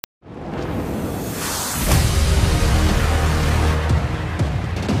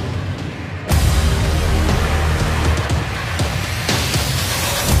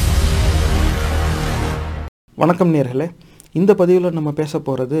வணக்கம் நேர்களே. இந்த பதிவில் நம்ம பேச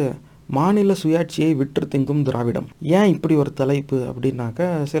போகிறது மாநில சுயாட்சியை விற்று திங்கும் திராவிடம். ஏன் இப்படி ஒரு தலைப்பு அப்படின்னாக்கா,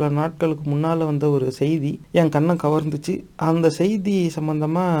 சில நாட்களுக்கு முன்னால் வந்த ஒரு செய்தி என் கண்ணை கவர்ந்துச்சு. அந்த செய்தி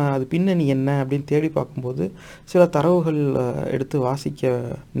சம்பந்தமாக அது பின்னணி என்ன அப்படின்னு தேடி பார்க்கும்போது சில தரவுகள் எடுத்து வாசிக்க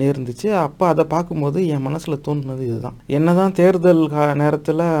நேர்ந்துச்சு. அப்போ அதை பார்க்கும்போது என் மனசில் தோன்றினது இதுதான். என்னதான் தேர்தல்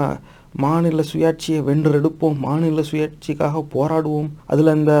நேரத்தில் மாநில சுயாட்சியை வென்றெடுப்போம், மாநில சுயாட்சிக்காக போராடுவோம்,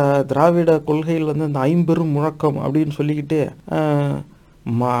 அதில் இந்த திராவிட கொள்கையில் இந்த ஐம்பெரும் முழக்கம் அப்படின்னு சொல்லிக்கிட்டு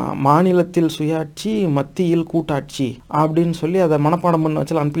மாநிலத்தில் சுயாட்சி மத்தியில் கூட்டாட்சி அப்படின்னு சொல்லி அதை மனப்பாடம் பண்ண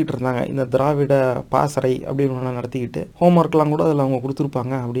வச்சு அனுப்பிட்டு இருந்தாங்க. இந்த திராவிட பாசறை அப்படின்னு ஒன்று நடத்திக்கிட்டு ஹோம்ஒர்க்லாம் கூட அதில் அவங்க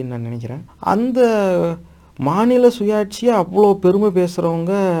கொடுத்துருப்பாங்க அப்படின்னு நான் நினைக்கிறேன். அந்த மாநில சுயாட்சியை அவ்வளோ பெருமை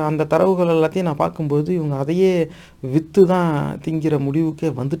பேசுகிறவங்க அந்த தரவுகள் எல்லாத்தையும் நான் பார்க்கும்போது இவங்க அதையே விற்று தான் திங்கிற முடிவுக்கே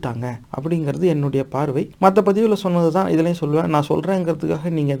வந்துட்டாங்க அப்படிங்கிறது என்னுடைய பார்வை. மற்ற பதிவில் சொன்னது தான் இதுலேயும் சொல்லுவேன். நான்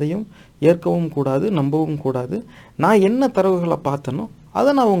சொல்கிறேங்கிறதுக்காக நீங்கள் எதையும் ஏற்கவும் கூடாது, நம்பவும் கூடாது. நான் என்ன தரவுகளை பார்த்தனோ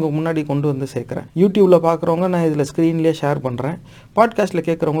அதை நான் உங்கள் முன்னாடி கொண்டு வந்து சேர்க்குறேன். யூடியூப்பில் பார்க்குறவங்க நான் இதில் ஸ்க்ரீன்லேயே ஷேர் பண்ணுறேன். பாட்காஸ்ட்டில்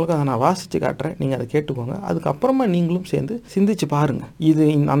கேட்குறவங்களுக்கு அதை நான் வாசித்து காட்டுறேன். நீங்கள் அதை கேட்டுக்கோங்க. அதுக்கப்புறமா நீங்களும் சேர்ந்து சிந்திச்சு பாருங்கள். இது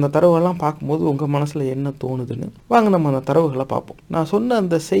அந்த தரவுகள்லாம் பார்க்கும்போது உங்கள் மனசில் என்ன தோணுதுன்னு. வாங்க நம்ம அந்த தரவுகளை பார்ப்போம். நான் சொன்ன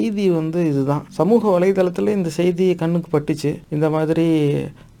அந்த செய்தி இதுதான். சமூக வலைதளத்தில் இந்த செய்தி கண்ணுக்கு பட்டுச்சு. இந்த மாதிரி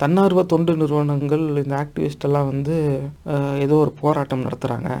தன்னார்வ தொண்டு நிறுவனங்கள், இந்த ஆக்டிவிஸ்டெல்லாம் ஏதோ ஒரு போராட்டம்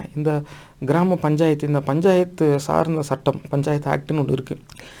நடத்துகிறாங்க. இந்த கிராம பஞ்சாயத்து, இந்த பஞ்சாயத்து சார்ந்த சட்டம், பஞ்சாயத்து ஆக்ட்னு ஒன்று இருக்குது.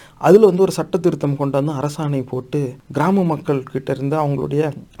 அதில் ஒரு சட்ட திருத்தம் கொண்டு வந்து அரசாணை போட்டு கிராம மக்கள்கிட்ட இருந்து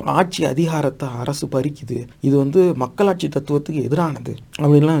அவங்களுடைய ஆட்சி அதிகாரத்தை அரசு பறிக்குது. இது மக்களாட்சி தத்துவத்துக்கு எதிரானது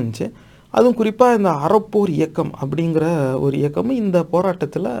அப்படின்லாம் இருந்துச்சு. அதுவும் குறிப்பாக இந்த அறப்போர் இயக்கம் அப்படிங்கிற ஒரு இயக்கமும் இந்த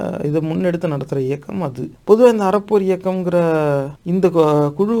போராட்டத்தில் இதை முன்னெடுத்து நடத்துகிற இயக்கம் அது. பொதுவாக இந்த அறப்போர் இயக்கம்ங்கிற இந்த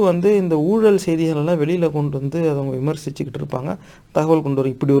குழு இந்த ஊழல் செய்திகளெல்லாம் வெளியில் கொண்டு அதை அவங்க விமர்சிச்சுக்கிட்டு இருப்பாங்க. தகவல் கொண்டு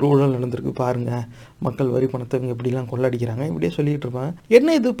வரும், இப்படி ஒரு ஊழல் நடந்திருக்கு பாருங்கள், மக்கள் வரி பணத்தை இவங்க எப்படிலாம் கொள்ளடிக்கிறாங்க, இப்படியே சொல்லிகிட்டு இருப்பாங்க.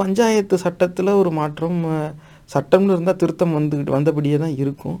 என்ன இது பஞ்சாயத்து சட்டத்தில் ஒரு மாற்றம், சட்டம்னு இருந்தால் திருத்தம் வந்தபடியே தான்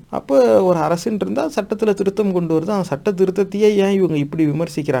இருக்கும். அப்போ ஒரு அரசுன்னு இருந்தால் சட்டத்தில் திருத்தம் கொண்டு வருது. அந்த சட்ட திருத்தத்தையே ஏன் இவங்க இப்படி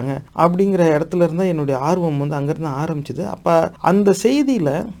விமர்சிக்கிறாங்க அப்படிங்கிற இடத்துல இருந்தால் என்னுடைய ஆர்வம் அங்கேருந்து ஆரம்பிச்சுது. அப்போ அந்த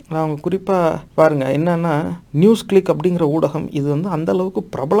செய்தியில் அவங்க குறிப்பாக பாருங்கள், என்னன்னா நியூஸ் கிளிக் அப்படிங்கிற ஊடகம் இது அந்த அளவுக்கு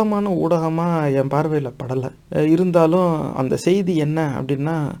பிரபலமான ஊடகமாக என் பார்வையில் படலை. இருந்தாலும் அந்த செய்தி என்ன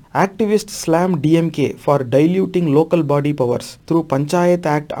அப்படின்னா, activist slam DMK for diluting local body powers through panchayat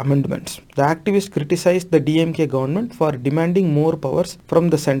act amendments. The activists criticized the DMK government for demanding more powers from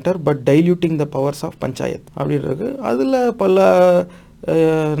the center but diluting the powers of panchayat. அப்படி இருக்கு. அதில் பல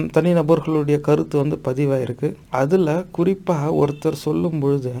தனிநபர்களுடைய கருத்து பதிவாயிருக்கு. அதில் குறிப்பாக ஒருத்தர் சொல்லும்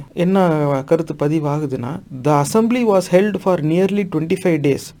பொழுது என்ன கருத்து பதிவாகுதுன்னா, the assembly was held for nearly 25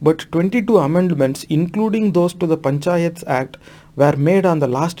 days but 22 amendments including those to the Panchayats Act were made on the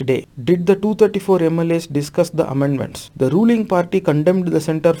last day. Did the 234 MLAs discuss the amendments? The ruling party condemned the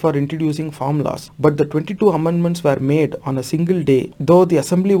center for introducing farm laws, but the 22 amendments were made on a single day, though the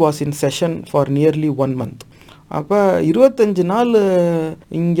assembly was in session for nearly 1 month. அப்போ 25 நாள்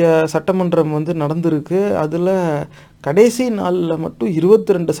இங்கே சட்டமன்றம் நடந்திருக்கு. அதில் கடைசி நாளில் மட்டும்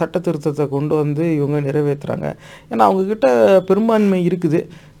 22 சட்ட திருத்தத்தை கொண்டு இவங்க நிறைவேற்றுறாங்க. ஏன்னா அவங்கக்கிட்ட பெரும்பான்மை இருக்குது.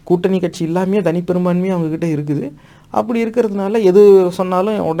 கூட்டணி கட்சி இல்லாமையே தனி பெரும்பான்மையும் அவங்கக்கிட்ட இருக்குது. அப்படி இருக்கிறதுனால எது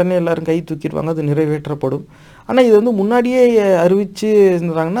சொன்னாலும் உடனே எல்லோரும் கை தூக்கிடுவாங்க, அது நிறைவேற்றப்படும். ஆனால் இது முன்னாடியே அறிவித்து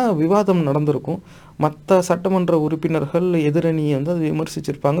இருந்தாங்கன்னா விவாதம் நடந்திருக்கும். மற்ற சட்டமன்ற உறுப்பினர்கள் எதிரணியை அது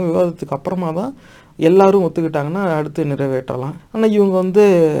விமர்சிச்சிருப்பாங்க. விவாதத்துக்கு அப்புறமா தான் எல்லாரும் ஒத்துக்கிட்டாங்கன்னா அடுத்து நிறைவேற்றலாம். ஆனால் இவங்க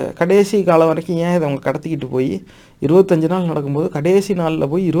கடைசி காலம் வரைக்கும் ஏன் இதை அவங்க கடத்திக்கிட்டு போய் 25 நாள் நடக்கும்போது கடைசி நாளில்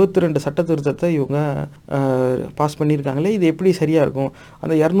போய் 22 சட்ட திருத்தத்தை இவங்க பாஸ் பண்ணியிருக்காங்களே, இது எப்படி சரியாக இருக்கும்?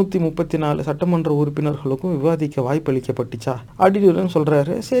 அந்த 234 சட்டமன்ற உறுப்பினர்களுக்கும் விவாதிக்க வாய்ப்பளிக்கப்பட்டுச்சா அப்படின்னு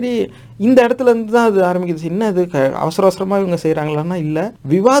சொல்கிறாரு. சரி, இந்த இடத்துல இருந்து தான் அது ஆரம்பிக்குது. என்ன அது அவசர அவசரமாக இவங்க செய்கிறாங்களான்னா இல்லை,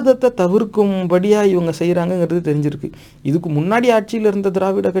 விவாதத்தை தவிர்க்கும்படியாக இவங்க செய்கிறாங்கங்கிறது தெரிஞ்சிருக்கு. இதுக்கு முன்னாடி ஆட்சியில் இருந்த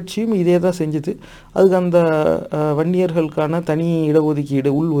திராவிட கட்சியும் இதே தான் செஞ்சுது. அதுக்கு அந்த வன்னியர்களுக்கான தனி இடஒதுக்கீடு,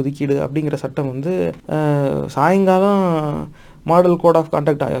 உள் ஒதுக்கீடு அப்படிங்கிற சட்டம் சாயங்காலம் மாடல் கோட் ஆஃப்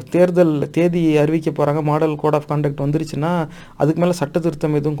கான்டக்ட், தேர்தல் தேதி அறிவிக்க போகிறாங்க, மாடல் கோட் ஆஃப் கான்டக்ட் வந்துருச்சுன்னா அதுக்கு மேலே சட்ட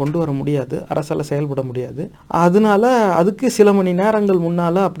திருத்தம் எதுவும் கொண்டு வர முடியாது, அரசால் செயல்பட முடியாது. அதனால அதுக்கு சில மணி நேரங்கள்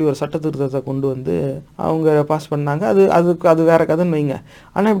முன்னால் அப்படி ஒரு சட்ட திருத்தத்தை கொண்டு அவங்க பாஸ் பண்ணாங்க. அது வேற கதைன்னு வைங்க.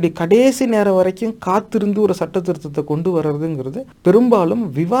 ஆனால் இப்படி கடைசி நேரம் வரைக்கும் காத்திருந்து ஒரு சட்ட திருத்தத்தை கொண்டு வர்றதுங்கிறது பெரும்பாலும்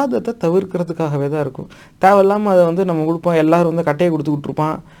விவாதத்தை தவிர்க்கிறதுக்காகவே தான் இருக்கும். தேவையில்லாமல் அதை நம்ம கொடுப்போம், எல்லோரும் கட்டையை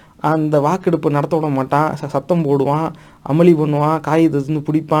கொடுத்துக்கிட்டுருப்பான், அந்த வாக்கெடுப்பு நடத்த விட மாட்டான், சத்தம் போடுவான், அமளி பண்ணுவான், காய்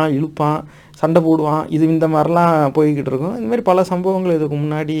பிடிப்பான், இழுப்பான், சண்டை போடுவான். இந்த மாதிரிலாம் போய்கிட்டு இருக்கும். இந்த மாதிரி பல சம்பவங்கள் இதுக்கு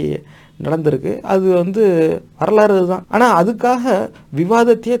முன்னாடி நடந்திருக்கு. அது வந்து வரலாறு தான். ஆனால் அதுக்காக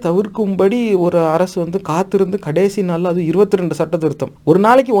விவாதத்தையே தவிர்க்கும்படி ஒரு அரசு வந்து காத்திருந்து கடைசி நாளில் அது 22 சட்ட திருத்தம், ஒரு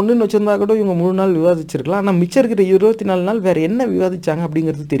நாளைக்கு ஒன்றுன்னு வச்சுருந்தா கூட இவங்க 3 நாள் விவாதிச்சிருக்கலாம். ஆனால் மிச்சம் இருக்கிற 24 நாள் வேறு என்ன விவாதிச்சாங்க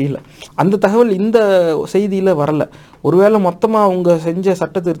அப்படிங்கிறது தெரியல. அந்த தகவல் இந்த செய்தியில் வரல. ஒருவேளை மொத்தமாக அவங்க செஞ்ச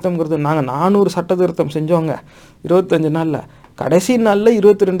சட்ட திருத்தம்ங்கிறது, நாங்கள் 400 சட்ட திருத்தம் செஞ்சோங்க 25 நாளில், கடைசி நாளில்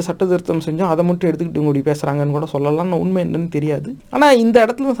 22 சட்ட திருத்தம் செஞ்சோம், அதை மட்டும் எடுத்துக்கிட்டு இவங்க இப்படி பேசுகிறாங்கன்னு கூட சொல்லலாம். உண்மை என்னன்னு தெரியாது. ஆனால் இந்த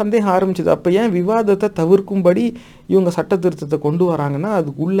இடத்துல சந்தேகம் ஆரம்பிச்சுது. அப்போ ஏன் விவாதத்தை தவிர்க்கும்படி இவங்க சட்ட திருத்தத்தை கொண்டு வராங்கன்னா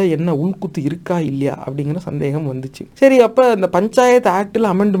அதுக்குள்ளே என்ன உள்குத்து இருக்கா இல்லையா அப்படிங்கிற சந்தேகம் வந்துச்சு. சரி, அப்போ இந்த பஞ்சாயத்து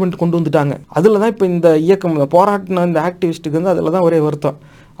ஆக்டில் அமெண்ட்மெண்ட் கொண்டு வந்துட்டாங்க. அதில் தான் இப்போ இந்த இயக்கம் போராட்டின இந்த ஆக்டிவிஸ்ட்டுக்கு வந்து அதில் தான் ஒரே வருத்தம்.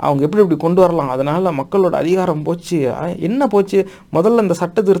 அவங்க எப்படி கொண்டு வரலாம், அதனால் மக்களோட அதிகாரம் போச்சு. என்ன போச்சு, முதல்ல இந்த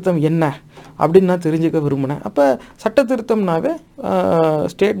சட்ட திருத்தம் என்ன அப்படின்னு நான் தெரிஞ்சுக்க விரும்பினேன். அப்போ சட்ட திருத்தம்னாவே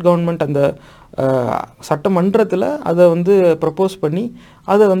ஸ்டேட் கவர்மெண்ட் அந்த சட்டமன்றத்தில் அதை வந்து ப்ரப்போஸ் பண்ணி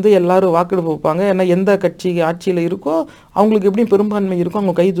அதை வந்து எல்லோரும் வாக்கெடுப்பு வைப்பாங்க. ஏன்னா எந்த கட்சி ஆட்சியில் இருக்கோ அவங்களுக்கு எப்படியும் பெரும்பான்மை இருக்கோ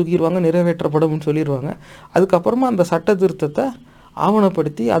அவங்க கை தூக்கிடுவாங்க, நிறைவேற்றப்படும்னு சொல்லிடுவாங்க. அதுக்கப்புறமா அந்த சட்ட திருத்தத்தை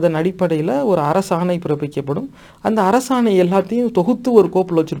ஆவணப்படுத்தி அதன் அடிப்படையில் ஒரு அரசாணை பிறப்பிக்கப்படும். அந்த அரசாணை எல்லாத்தையும் தொகுத்து ஒரு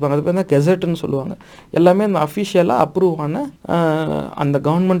கோப்பில் வச்சுருப்பாங்க. அது பேர் தான் கெசட்டுன்னு சொல்லுவாங்க. எல்லாமே அந்த அஃபிஷியலாக அப்ரூவ் ஆன அந்த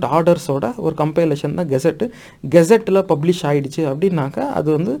கவர்மெண்ட் ஆர்டர்ஸோட ஒரு கம்பைலேஷன் தான் கெசட்டு. கெசட்டில் பப்ளிஷ் ஆகிடுச்சு அப்படின்னாக்கா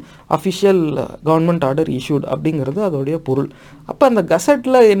அது வந்து அஃபிஷியல் கவர்மெண்ட் ஆர்டர் இஷ்யூட் அப்படிங்கிறது அதோடைய பொருள். அப்போ அந்த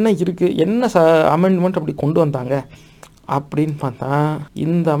கெசட்டில் என்ன இருக்குது, என்ன அமெண்ட்மெண்ட் அப்படி கொண்டு வந்தாங்க அப்படின்னு பார்த்தா,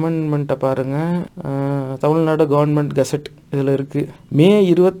 இந்த அமெண்ட்மெண்ட்டை பாருங்கள், தமிழ்நாடு கவர்மெண்ட் கெசட் இதில் இருக்குது. மே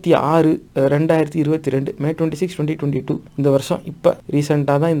 26, 2022, May 26, 2022 இந்த வருஷம் இப்போ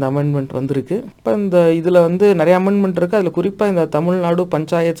ரீசெண்டாக தான் இந்த அமெண்ட்மெண்ட் வந்திருக்கு. இப்போ இந்த இதில் வந்து நிறைய அமெண்ட்மெண்ட் இருக்குது. அதில் குறிப்பாக இந்த தமிழ்நாடு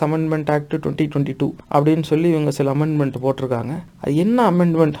பஞ்சாயத் அமெண்ட்மெண்ட் ஆக்ட் 2022 அப்படின்னு சொல்லி இவங்க சில அமெண்ட்மெண்ட் போட்டிருக்காங்க. அது என்ன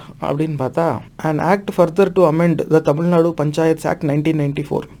அமெண்ட்மெண்ட் அப்படின்னு பார்த்தா, an act further to amend the Tamil Nadu Panchayats Act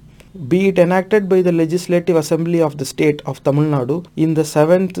 1994 be it enacted by the Legislative Assembly of the State of Tamil Nadu in the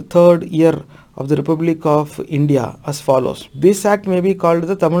 7th third year of the Republic of India as follows. This act may be called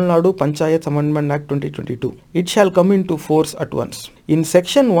the Tamil Nadu Panchayats Amendment Act 2022. It shall come into force at once. In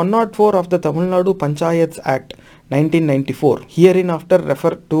section 104 of the Tamil Nadu Panchayats Act 1994, hereinafter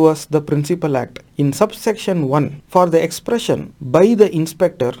referred to as the Principal Act, in subsection 1, for the expression by the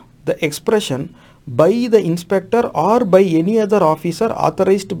inspector, the expression by the inspector or by any other officer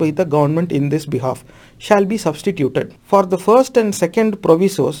authorized by the government in this behalf shall be substituted. For the first and second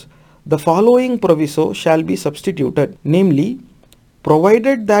provisos, the following proviso shall be substituted, namely,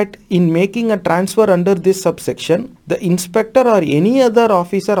 provided that in making a transfer under this subsection, the inspector or any other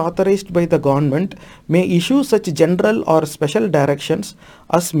officer authorized by the government may issue such general or special directions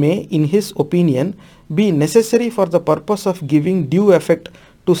as may, in his opinion, be necessary for the purpose of giving due effect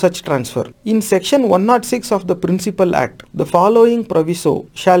to such transfer. In section 106 of the Principal Act, the following proviso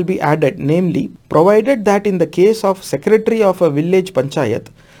shall be added, namely, provided that in the case of secretary of a village panchayat,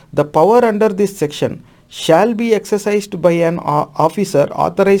 the power under this section shall be exercised by an officer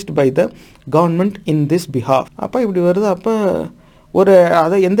authorized by the government in this behalf. அப்போ இப்படி வருது. அப்போ ஒரு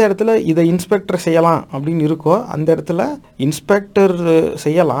அதை எந்த இடத்துல இதை inspector செய்யலாம் அப்படின்னு இருக்கோ அந்த இடத்துல இன்ஸ்பெக்டர்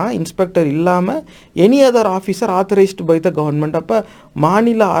செய்யலாம். இன்ஸ்பெக்டர் இல்லாமல் any other officer authorised by the government, அப்போ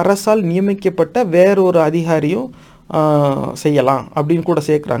மாநில அரசால் நியமிக்கப்பட்ட வேறொரு அதிகாரியும் செய்யலாம் அப்படின்னு கூட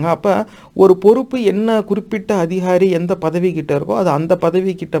சேர்க்குறாங்க. அப்போ ஒரு பொறுப்பு என்ன குறிப்பிட்ட அதிகாரி எந்த பதவிக்கிட்ட இருக்கோ அது அந்த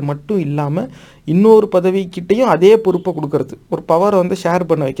பதவிக்கிட்ட மட்டும் இல்லாமல் இன்னொரு பதவிக்கிட்டையும் அதே பொறுப்பை கொடுக்கறது, ஒரு பவரை வந்து ஷேர்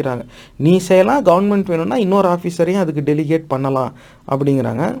பண்ண வைக்கிறாங்க. நீ செய்யலாம், கவர்மெண்ட் வேணும்னா இன்னொரு ஆஃபீஸரையும் அதுக்கு டெலிகேட் பண்ணலாம்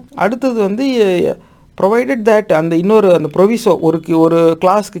அப்படிங்கிறாங்க. அடுத்தது வந்து ப்ரொவைடட் தேட் அந்த இன்னொரு அந்த ப்ரொவிசோ ஒரு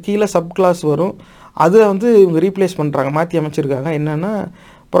கிளாஸ்க்கு கீழே சப் கிளாஸ் வரும், அதை வந்து இவங்க ரீப்ளேஸ் பண்ணுறாங்க, மாற்றி அமைச்சிருக்காங்க. என்னென்னா,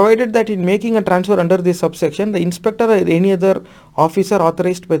 provided that in making a transfer under this subsection, the inspector or any other officer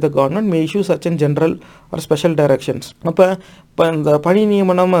authorized by the government may issue such a general or special directions. அப்போ இந்த பணி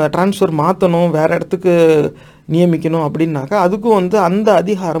நியமனம் ட்ரான்ஸ்ஃபர் மாற்றணும், வேறு இடத்துக்கு நியமிக்கணும் அப்படின்னாக்கா அதுக்கும் வந்து அந்த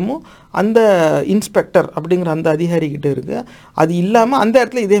அதிகாரமும் அந்த இன்ஸ்பெக்டர் அப்படிங்கிற அந்த அதிகாரிக்கிட்ட இருக்குது. அது இல்லாமல் அந்த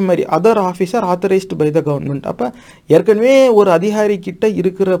இடத்துல இதே மாதிரி other officer authorised by the government. அப்போ ஏற்கனவே ஒரு அதிகாரிக்கிட்ட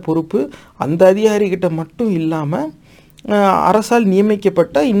இருக்கிற பொறுப்பு அந்த அதிகாரிக்கிட்ட மட்டும் இல்லாமல் அரசால்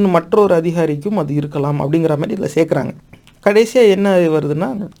நியமிக்கப்பட்ட இன்னும் மற்றொரு அதிகாரிக்கும் அது இருக்கலாம் அப்படிங்கிற மாதிரி இதில் சேர்க்குறாங்க. கடைசியாக என்ன வருதுன்னா,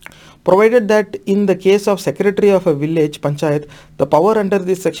 provided that in the case of secretary of a village panchayat, the power under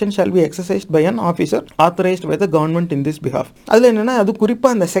this section shall be exercised by an officer authorized by the government in this behalf. அதில் என்னென்னா, அது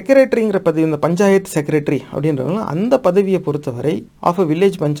குறிப்பாக அந்த செக்ரட்டரிங்கிற பதவி, இந்த பஞ்சாயத்து செக்ரட்டரி அப்படின்றவங்க அந்த பதவியை பொறுத்தவரை of a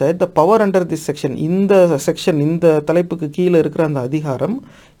village panchayat, the power under this section, இந்த செக்ஷன் இந்த தலைப்புக்கு கீழே இருக்கிற அந்த அதிகாரம்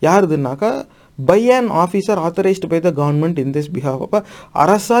யாருதுனாக்கா by an officer authorized by the government in this behalf. அப்போ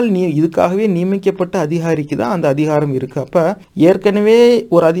அரசால் இதுக்காகவே நியமிக்கப்பட்ட அதிகாரிக்கு தான் அந்த அதிகாரம் இருக்குது. அப்போ ஏற்கனவே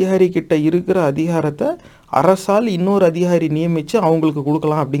ஒரு அதிகாரி கிட்ட இருக்கிற அதிகாரத்தை அரசால் இன்னொரு அதிகாரி நியமித்து அவங்களுக்கு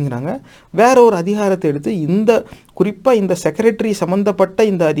கொடுக்கலாம் அப்படிங்கிறாங்க. வேற ஒரு அதிகாரத்தை எடுத்து இந்த குறிப்பாக இந்த செக்ரட்டரி சம்மந்தப்பட்ட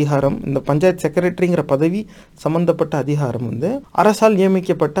இந்த அதிகாரம், இந்த பஞ்சாயத்து செக்ரட்டரிங்கிற பதவி சம்மந்தப்பட்ட அதிகாரம் வந்து அரசால்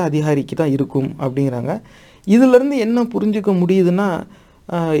நியமிக்கப்பட்ட அதிகாரிக்கு தான் இருக்கும் அப்படிங்கிறாங்க. இதிலிருந்து என்ன புரிஞ்சுக்க முடியுதுன்னா,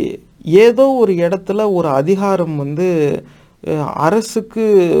 ஏதோ ஒரு இடத்துல ஒரு அதிகாரம் வந்து அரசுக்கு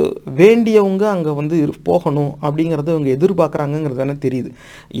வேண்டியவங்க அங்கே வந்து போகணும் அப்படிங்கிறத இவங்க எதிர்பார்க்குறாங்கங்கிறது தானே தெரியுது.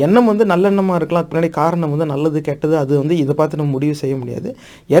 எண்ணம் வந்து நல்லெண்ணமாக இருக்கலாம், பின்னாடி காரணம் வந்து நல்லது கெட்டது அது வந்து இதை பார்த்து நம்ம முடிவு செய்ய முடியாது.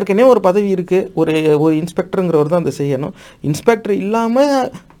 ஏற்கனவே ஒரு பதவி இருக்குது, ஒரு இன்ஸ்பெக்டருங்கிறவர் தான் அதை செய்யணும். இன்ஸ்பெக்டர் இல்லாமல்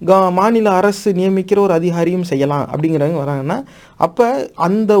மாநில அரசு நியமிக்கிற ஒரு அதிகாரியும் செய்யலாம் அப்படிங்கிறவங்க வராங்கன்னா, அப்போ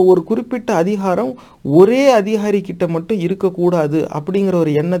அந்த ஒரு குறிப்பிட்ட அதிகாரம் ஒரே அதிகாரி கிட்ட மட்டும் இருக்கக்கூடாது அப்படிங்கிற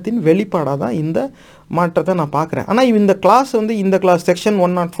ஒரு எண்ணத்தின் வெளிப்பாடாக தான் இந்த மாற்றத்தை நான் பார்க்குறேன். ஆனால் இந்த கிளாஸ் வந்து இந்த கிளாஸ் செக்ஷன்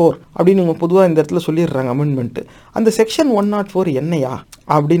 104 அப்படின்னு இவங்க பொதுவாக இந்த இடத்துல சொல்லிடுறாங்க அமெண்ட்மெண்ட்டு. அந்த செக்ஷன் 104 என்னையா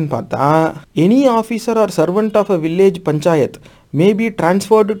அப்படின்னு பார்த்தா, any officer or servant of a village panchayat may be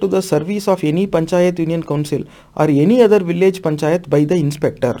transferred to the service of any panchayat union council or any other village panchayat by the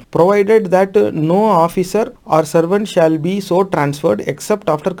inspector, provided that no officer or servant shall be so transferred except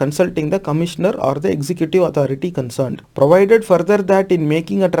after consulting the commissioner or the executive authority concerned. Provided further that in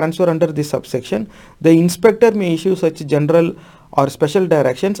making a transfer under this subsection, the inspector may issue such general or special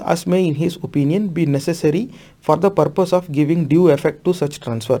directions as may in his opinion be necessary for the purpose of giving due effect to such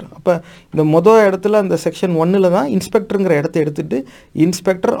transfer. அப்போ இந்த மொதல் இடத்துல அந்த section 1ல் தான் இன்ஸ்பெக்டருங்கிற இடத்த எடுத்துகிட்டு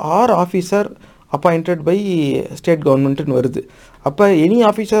inspector R officer appointed by state கவர்மெண்ட்டுன்னு வருது. அப்போ any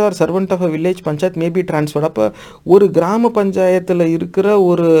officer or servant of a village panchayat may be transferred. அப்போ ஒரு கிராம பஞ்சாயத்தில் இருக்கிற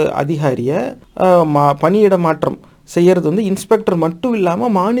ஒரு அதிகாரியை பணியிட மாற்றம் செய்கிறது வந்து இன்ஸ்பெக்டர் மட்டும்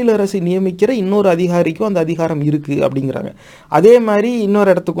இல்லாமல் மாநில அரசு நியமிக்கிற இன்னொரு அதிகாரிக்கும் அந்த அதிகாரம் இருக்குது அப்படிங்கிறாங்க. அதே மாதிரி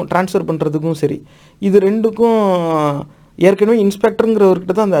இன்னொரு இடத்துக்கும் ட்ரான்ஸ்ஃபர் பண்ணுறதுக்கும் சரி, இது ரெண்டுக்கும் ஏற்கனவே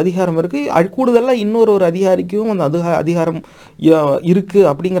இன்ஸ்பெக்டருங்கிறவர்கிட்ட தான் அந்த அதிகாரம் இருக்குது. கூடுதலாக இன்னொரு அதிகாரிக்கும் அந்த அதிகாரம் இருக்குது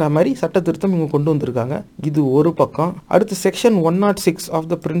அப்படிங்கிற மாதிரி சட்ட திருத்தம் இவங்க கொண்டு வந்திருக்காங்க. இது ஒரு பக்கம். அடுத்து section 106 of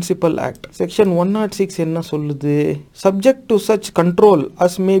the principal act. Section 106 என்ன சொல்லுது? Subject to such control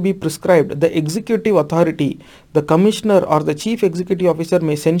as may be prescribed the executive authority, the commissioner or the chief executive officer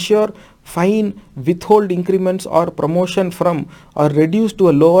may censure, fine, withhold increments or promotion from or reduce to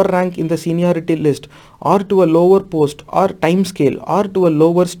a lower rank in the seniority list or to a lower post or time scale or to a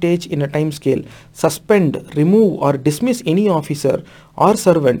lower stage in a time scale, suspend, remove or dismiss any officer or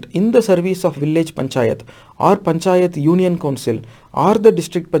servant in the service of village panchayat or panchayat union council or the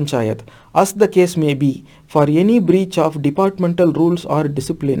district panchayat as the case may be, for any breach of departmental rules or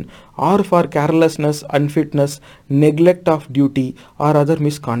discipline or for carelessness, unfitness, neglect of duty or other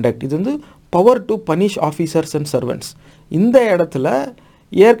misconduct. இது வந்து power to punish officers and servants. இந்த இடத்துல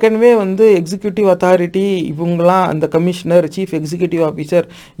ஏற்கனவே வந்து executive authority இவங்களாம், அந்த commissioner, chief executive officer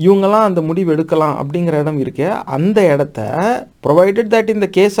இவங்களாம் அந்த முடிவு எடுக்கலாம் அப்படிங்கிற இடம் இருக்கு. அந்த இடத்த provided that in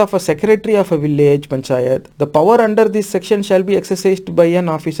the case of a secretary of a village panchayat, the power under this section shall be exercised by an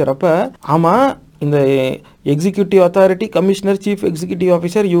officer. அப்போ ஆமாம், இந்த executive authority, commissioner, chief executive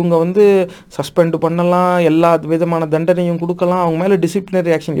officer இவங்க வந்து சஸ்பெண்ட் பண்ணலாம், எல்லா விதமான தண்டனையும் கொடுக்கலாம், அவங்க மேலே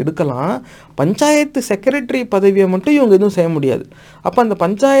டிசிப்ளினரி ஆக்ஷன் எடுக்கலாம். பஞ்சாயத்து செக்ரட்டரி பதவியை மட்டும் இவங்க எதுவும் செய்ய முடியாது. அப்போ அந்த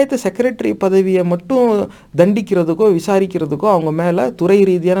பஞ்சாயத்து செக்ரட்டரி பதவியை மட்டும் தண்டிக்கிறதுக்கோ விசாரிக்கிறதுக்கோ அவங்க மேலே துறை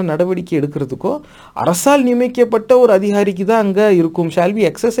ரீதியான நடவடிக்கை எடுக்கிறதுக்கோ அரசால் நியமிக்கப்பட்ட ஒரு அதிகாரிக்கு தான் அங்கே இருக்கும். Shall be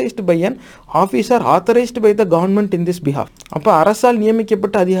exercised by an officer authorised by the government in this behalf. அப்போ அரசால்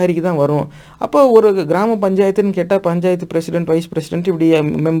நியமிக்கப்பட்ட அதிகாரிக்கு தான் வரும். அப்போ ஒரு கிராம பஞ்சாயத்துன்னு கேட்டால் பஞ்சாயத்து பிரசிடென்ட், வைஸ் பிரசிடென்ட், இப்படி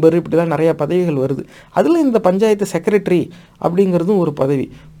மெம்பர், இப்படிலாம் நிறையா பதவிகள் வருது. அதில் இந்த பஞ்சாயத்து செக்ரட்டரி அப்படிங்கிறதும் ஒரு பதவி.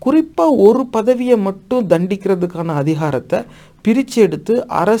 குறிப்பாக ஒரு பதவியை மட்டும் தண்டிக்கிறதுக்கான அதிகாரத்தை பிரித்து எடுத்து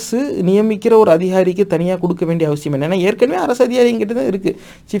அரசு நியமிக்கிற ஒரு அதிகாரிக்கு தனியாக கொடுக்க வேண்டிய அவசியம் என்ன? ஏன்னா ஏற்கனவே அரசு அதிகாரிங்கிட்ட தான் இருக்குது.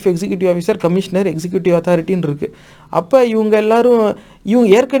 Chief executive officer, commissioner, executive அத்தாரிட்டின்னு இருக்குது. அப்போ இவங்க எல்லாரும்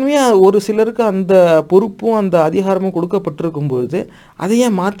ஏற்கனவே ஒரு சிலருக்கு அந்த பொறுப்பும் அந்த அதிகாரமும் கொடுக்கப்பட்டிருக்கும்போது அதை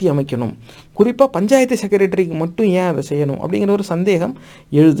ஏன் மாற்றி அமைக்கணும்? குறிப்பாக பஞ்சாயத்து செக்ரட்டரிக்கு மட்டும் ஏன் அதை செய்யணும் அப்படிங்கிற ஒரு சந்தேகம்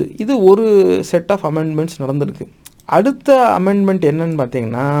எழுது. இது ஒரு செட் ஆஃப் அமெண்ட்மெண்ட்ஸ் நடந்திருக்கு. அடுத்த அமெண்ட்மெண்ட் என்னன்னு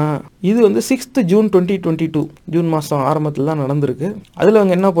பார்த்தீங்கன்னா, இது வந்து 6th June 2022 ஜூன் மாதம் ஆரம்பத்தில் தான் நடந்திருக்கு. அதில்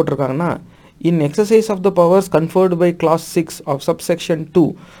அவங்க என்ன போட்டிருக்காங்கன்னா, in exercise of the powers conferred by clause 6 of subsection 2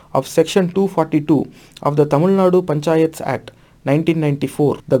 of section 242 of the Tamil Nadu Panchayats Act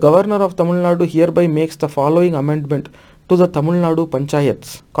 1994, the governor of Tamil Nadu hereby makes the following amendment to the Tamil Nadu Panchayats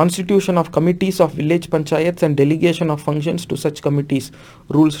Constitution of Committees of Village Panchayats and Delegation of Functions to Such Committees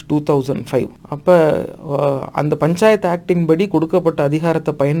Rules 2005. அப்போ அந்த panchayat actin படி கொடுக்கப்பட்ட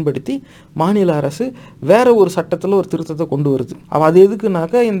அதிகாரத்தை பயன்படுத்தி மாநில அரசு வேற ஒரு சட்டத்தில் ஒரு திருத்தத்தை கொண்டு வருது. அது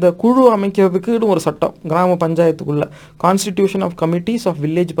எதுக்குனாக்கா இந்த குழு அமைக்கிறதுக்குன்னு ஒரு சட்டம் கிராம பஞ்சாயத்துக்குள்ள constitution of committees of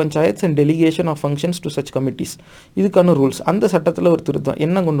village panchayats and delegation of functions to such committees, இதுக்கான ரூல்ஸ். அந்த சட்டத்தில் ஒரு திருத்தம்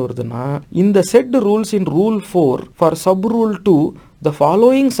என்ன கொண்டு வருதுன்னா, இந்த set rules in rule 4 for sub rule 2 the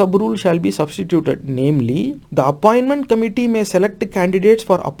following sub-rule shall be substituted, namely, the appointment committee may select candidates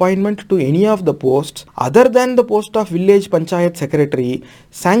for appointment to any of the posts other than the post of village panchayat secretary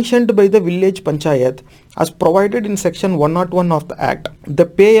sanctioned by the village panchayat as provided in section 101 of the act, the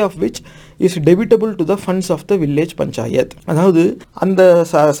pay of which is debitable to the funds of the village panchayat. அதாவது அந்த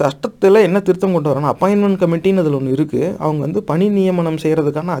சட்டத்தில் என்ன திருத்தம் கொண்டு வரணும், appointment கமிட்டின்னு அதில் ஒன்று இருக்குது. அவங்க வந்து பணி நியமனம்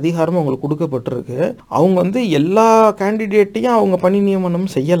செய்கிறதுக்கான அதிகாரம் அவங்களுக்கு கொடுக்கப்பட்டிருக்கு. அவங்க வந்து எல்லா கேண்டிடேட்டையும் அவங்க பணி நியமனம்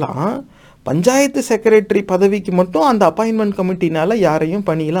செய்யலாம். பஞ்சாயத்து செக்ரட்டரி பதவிக்கு மட்டும் அந்த அப்பாயின்மெண்ட் கமிட்டினால் யாரையும்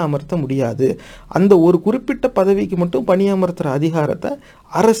பணியில் அமர்த்த முடியாது. அந்த ஒரு குறிப்பிட்ட பதவிக்கு மட்டும் பணி அமர்த்துகிற அதிகாரத்தை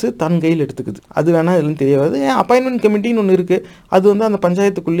அரசு தன் கையில் எடுத்துக்குது. அது வேணால் இதுன்னு தெரியாது. அப்பாயின்மெண்ட் கமிட்டின்னு ஒன்று இருக்குது, அது வந்து அந்த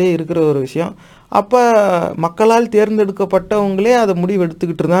பஞ்சாயத்துக்குள்ளேயே இருக்கிற ஒரு விஷயம். அப்போ மக்களால் தேர்ந்தெடுக்கப்பட்டவங்களே அதை முடிவு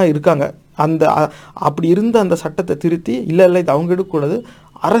எடுத்துக்கிட்டு தான் இருக்காங்க. அப்படி இருந்த அந்த சட்டத்தை திருத்தி இல்லை இது அவங்க எடுக்கக்கூடாது,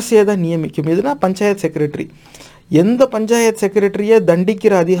 அரசே தான் நியமிக்கும். எதுனா பஞ்சாயத்து செக்ரட்டரி. எந்த பஞ்சாயத்து செக்ரட்டரியை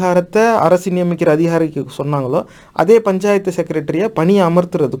தண்டிக்கிற அதிகாரத்தை அரசு நியமிக்கிற அதிகாரிக்கு சொன்னாங்களோ அதே பஞ்சாயத்து செக்ரட்டரியை பணியை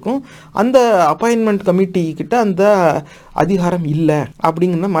அமர்த்துறதுக்கும் அந்த அப்பாயின்மெண்ட் கமிட்டி கிட்ட அந்த அதிகாரம் இல்லை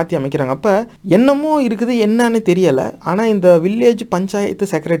அப்படிங்கிறத மாற்றி அமைக்கிறாங்க. அப்போ என்னமோ இருக்குது, என்னன்னு தெரியலை. ஆனால் இந்த வில்லேஜ்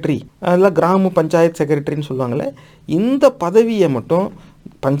பஞ்சாயத்து செக்ரட்டரி, அதில் கிராம பஞ்சாயத்து செக்ரட்டரின்னு சொல்லுவாங்களே, இந்த பதவியை மட்டும்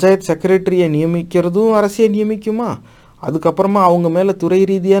பஞ்சாயத்து செக்ரட்டரியை நியமிக்கிறதும் அரசே நியமிக்குமா, அதுக்கப்புறமா அவங்க மேலே துறை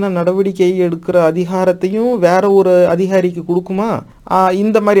ரீதியான நடவடிக்கை எடுக்கிற அதிகாரத்தையும் வேற ஒரு அதிகாரிக்கு கொடுக்குமா,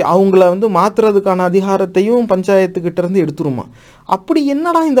 இந்த மாதிரி அவங்கள வந்து மாற்றுறதுக்கான அதிகாரத்தையும் பஞ்சாயத்துக்கிட்ட இருந்து எடுத்துருமா. அப்படி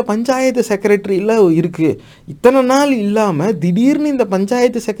என்னடா இந்த பஞ்சாயத்து செக்ரட்டரியில் இருக்குது, இத்தனை நாள் இல்லாமல் திடீர்னு இந்த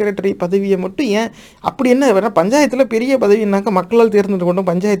பஞ்சாயத்து செக்ரட்டரி பதவியை மட்டும் ஏன் அப்படி என்ன வேணால் பஞ்சாயத்தில் பெரிய பதவினாக்கா மக்களால் தேர்ந்தெடுக்கணும்.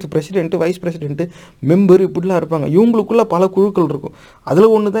 Panchayat president, wise president, member இப்படிலாம் இருப்பாங்க. இவங்களுக்குள்ள பல குழுக்கள் இருக்கும்.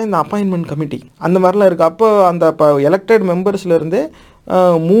 அதில் ஒன்று தான் இந்த அப்பாயின்மெண்ட் கமிட்டி. அந்த மாதிரிலாம் இருக்குது. அப்போ அந்த எலெக்டட் மெம்பர்ஸ்லேருந்தே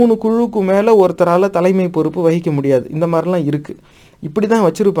 3 குழுக்கு மேலே ஒருத்தரால் தலைமை பொறுப்பு வகிக்க முடியாது. இந்த மாதிரிலாம் இருக்குது. இப்படி தான்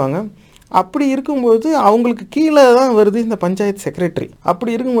வச்சுருப்பாங்க. அப்படி இருக்கும்போது அவங்களுக்கு கீழே தான் வருது இந்த பஞ்சாயத்து செக்ரட்டரி.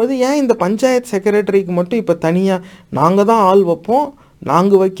 அப்படி இருக்கும்போது ஏன் இந்த பஞ்சாயத்து செக்ரட்டரிக்கு மட்டும் இப்போ தனியாக நாங்கள் தான் ஆள் வைப்போம்,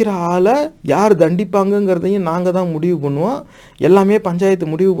 நாங்கள் வைக்கிற ஆளை யார் தண்டிப்பாங்கங்கிறதையும் நாங்கள் தான் முடிவு பண்ணுவோம், எல்லாமே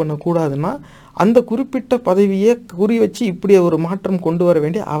பஞ்சாயத்து முடிவு பண்ணக்கூடாதுன்னா அந்த குறிப்பிட்ட பதவியை குறி வச்சு இப்படி ஒரு மாற்றம் கொண்டு வர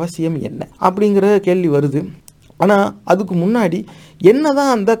வேண்டிய அவசியம் என்ன அப்படிங்கிற கேள்வி வருது. ஆனால் அதுக்கு முன்னாடி என்ன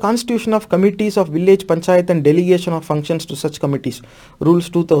தான் அந்த constitution of committees of village panchayat and delegation of functions to such committees rules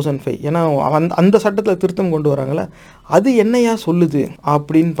 2005, ஏன்னா அந்த சட்டத்தில் திருத்தம் கொண்டு வராங்களே, அது என்னையா சொல்லுது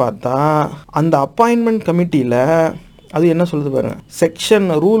அப்படின்னு பார்த்தா, அந்த அப்பாயின்மெண்ட் கமிட்டியில் அது என்ன சொல்லுது பாருங்க. செக்ஷன்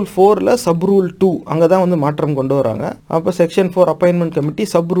ரூல் 4ல் சப் ரூல் 2 அங்கே தான் வந்து மாற்றம் கொண்டு வராங்க. அப்போ section 4 appointment committee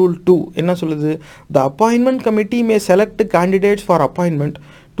sub rule 2 என்ன சொல்லுது, த appointment committee May select candidates for appointment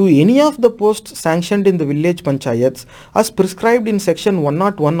to any of the posts sanctioned in the village panchayats as prescribed in section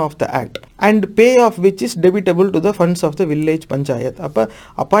 101 of the act and pay of which is debitable to the funds of the village panchayat. அப்போ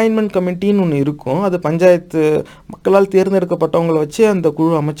appointment கமிட்டின்னு ஒன்று இருக்கும். அது பஞ்சாயத்து மக்களால் தேர்ந்தெடுக்கப்பட்டவங்களை வச்சு அந்த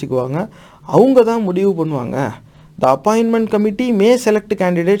குழு அமைச்சிக்குவாங்க. அவங்க தான் முடிவு பண்ணுவாங்க. த appointment committee May select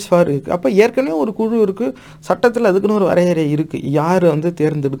candidates for இருக்குது. அப்போ ஏற்கனவே ஒரு குழு இருக்குது, சட்டத்தில் அதுக்குன்னு ஒரு வரையறை இருக்குது, யார் வந்து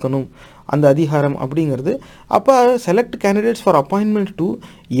தேர்ந்தெடுக்கணும் அந்த அதிகாரம் அப்படிங்கிறது. அப்போ select candidates for appointment to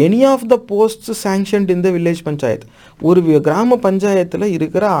any of the posts sanctioned in the village panchayat. ஒரு கிராம பஞ்சாயத்தில்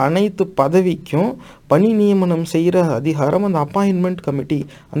இருக்கிற அனைத்து பதவிக்கும் பணி நியமனம் செய்கிற அதிகாரம் அந்த அப்பாயின்மெண்ட் கமிட்டி,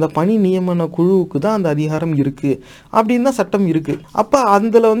 அந்த பணி நியமன குழுவுக்கு தான் அந்த அதிகாரம் இருக்குது அப்படின்னு தான் சட்டம் இருக்குது. அப்போ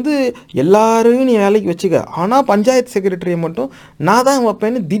அதில் வந்து எல்லாரையும் நீ வேலைக்கு வச்சுக்க, ஆனால் பஞ்சாயத்து செக்ரட்டரியை மட்டும் நான் தான்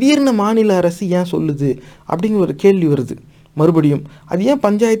வைப்பேன்னு திடீர்னு மாநில அரசு ஏன் சொல்லுது அப்படிங்கிற ஒரு கேள்வி வருது. மறுபடியும் அது ஏன்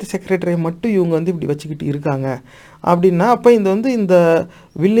பஞ்சாயத்து செக்ரட்டரியை மட்டும் இவங்க வந்து இப்படி வச்சுக்கிட்டு இருக்காங்க அப்படின்னா, அப்போ இந்த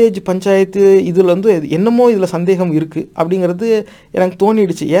வில்லேஜ் பஞ்சாயத்து இதில் வந்து என்னமோ இதில் சந்தேகம் இருக்குது அப்படிங்கிறது எனக்கு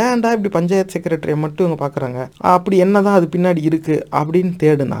தோணிடுச்சு. ஏன்டா இப்படி பஞ்சாயத்து செக்ரட்டரியை மட்டும் இவங்க பார்க்குறாங்க, அப்படி என்ன தான் அது பின்னாடி இருக்குது அப்படின்னு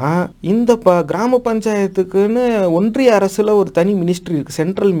தேடுனா, இந்த கிராம பஞ்சாயத்துக்குன்னு ஒன்றிய அரசில் ஒரு தனி மினிஸ்ட்ரி இருக்குது,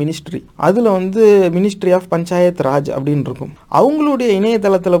 சென்ட்ரல் மினிஸ்ட்ரி. அதில் வந்து மினிஸ்ட்ரி ஆஃப் பஞ்சாயத் ராஜ் அப்படின்னு இருக்கும். அவங்களுடைய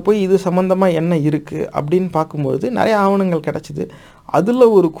இணையதளத்தில் போய் இது சம்மந்தமாக என்ன இருக்குது அப்படின்னு பார்க்கும்போது நிறைய ஆவணங்கள் கிடச்சிது. அதில்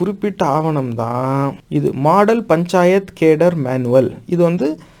ஒரு குறிப்பிட்ட ஆவணம் தான் இது, மாடல் பஞ்சாயத் கேடர் மேனுவல். இது வந்து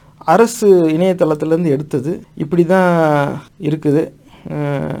அரசு இணையதளத்திலேருந்து எடுத்தது. இப்படி தான் இருக்குது,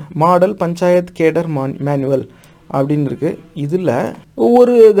 மாடல் பஞ்சாயத் கேடர் மேனுவல் அப்படின்னு இருக்குது. இதில்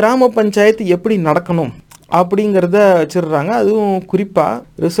ஒரு கிராம பஞ்சாயத்து எப்படி நடக்கணும் அப்படிங்கிறத வச்சிடுறாங்க. அதுவும் குறிப்பாக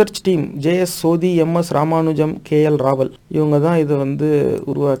ரிசர்ச் டீம் ஜேஎஸ் சோதி, எம்எஸ் ராமானுஜம், கேஎல் ராவல் இவங்க தான் இதை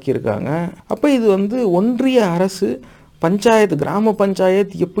உருவாக்கியிருக்காங்க. அப்போ இது ஒன்றிய அரசு பஞ்சாயத்து, கிராம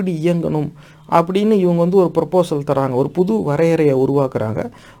பஞ்சாயத்து எப்படி இயங்கணும் அப்படின்னு இவங்க ஒரு ப்ரொப்போசல் தராங்க. ஒரு புது வரையறையை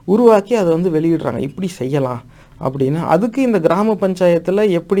உருவாக்கி அதை வெளியிடுறாங்க. இப்படி செய்யலாம் அப்படின்னு. அதுக்கு இந்த கிராம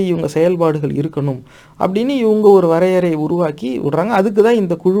பஞ்சாயத்தில் எப்படி இவங்க செயல்பாடுகள் இருக்கணும் அப்படின்னு இவங்க ஒரு வரையறை உருவாக்கி விடுறாங்க. அதுக்கு தான்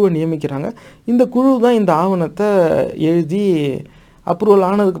இந்த குழுவை நியமிக்கிறாங்க. இந்த குழு தான் இந்த ஆவணத்தை எழுதி அப்ரூவல்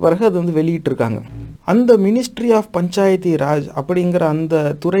ஆனதுக்கு பிறகு அது வெளியிட்டிருக்காங்க. அந்த மினிஸ்ட்ரி ஆஃப் பஞ்சாயத்தி ராஜ் அப்படிங்கிற அந்த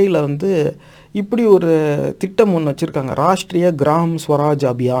துறையில் இப்படி ஒரு திட்டம் ஒன்று வச்சுருக்காங்க, ராஷ்ட்ரிய கிராம் ஸ்வராஜ்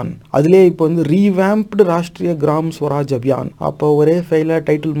அபியான். அதுலேயே இப்போ ரீவேம்ப்டு ராஷ்ட்ரிய கிராம் ஸ்வராஜ் அபியான். அப்போ ஒரே ஃபைலில்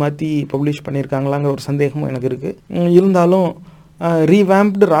டைட்டில் மாற்றி பப்ளிஷ் பண்ணியிருக்காங்களாங்கிற ஒரு சந்தேகமும் எனக்கு இருக்குது. இருந்தாலும்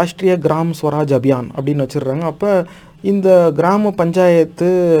ரீவேம்ப்டு ராஷ்ட்ரிய கிராம் ஸ்வராஜ் அபியான் அப்படின்னு வச்சிடுறாங்க. அப்போ இந்த கிராம பஞ்சாயத்து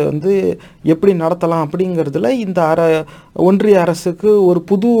எப்படி நடத்தலாம் அப்படிங்கிறதுல இந்த ஒன்றிய அரசுக்கு ஒரு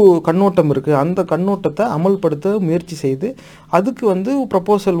புது கண்ணோட்டம் இருக்குது. அந்த கண்ணோட்டத்தை அமல்படுத்த முயற்சி செய்து அதுக்கு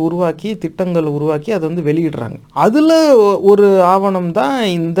ப்ரப்போசல் உருவாக்கி, திட்டங்கள் உருவாக்கி அதை வெளியிடுறாங்க. அதில் ஒரு ஆவணம் தான்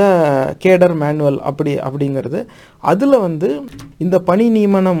இந்த கேடர் மேனுவல் அப்படிங்கிறது. அதில் இந்த பணி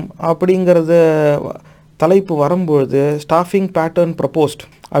நியமனம் அப்படிங்கிறத தலைப்பு வரும்பொழுது ஸ்டாஃபிங் பேட்டர்ன் ப்ரப்போஸ்ட்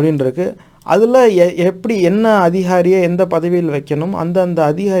அப்படின்றது. அதில் எப்படி என்ன அதிகாரியை எந்த பதவியில் வைக்கணும், அந்த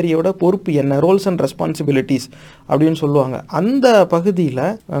அதிகாரியோட பொறுப்பு என்ன, ரோல்ஸ் அண்ட் ரெஸ்பான்சிபிலிட்டிஸ் அப்படின்னு சொல்லுவாங்க. அந்த பகுதியில்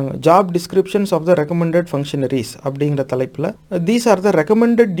job descriptions of the recommended functionaries அப்படிங்கிற தலைப்பில் these are the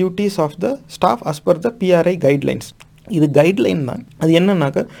recommended duties of the staff as per the PRI guidelines. இது கைட்லைன் தான். அது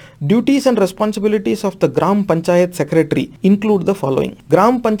என்னன்னாக்க, duties and responsibilities of the gram panchayat secretary include the following.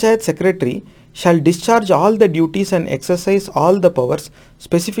 Gram panchayat secretary shall discharge all the duties and exercise all the powers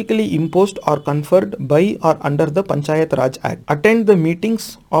specifically imposed or conferred by or under the Panchayat Raj Act, attend the meetings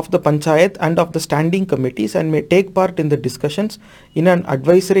of the Panchayat and of the standing committees, and may take part in the discussions in an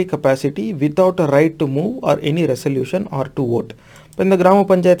advisory capacity without a right to move or any resolution or to vote. இப்போ இந்த கிராம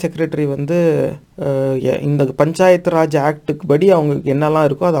panchayat secretary இந்த பஞ்சாயத்து ராஜ் ஆக்டுக்கு படி அவங்களுக்கு என்னெல்லாம்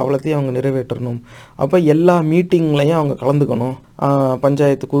இருக்கோ அது அவ்வளோத்தையும் அவங்க நிறைவேற்றணும். அப்போ எல்லா மீட்டிங்லையும் அவங்க கலந்துக்கணும்.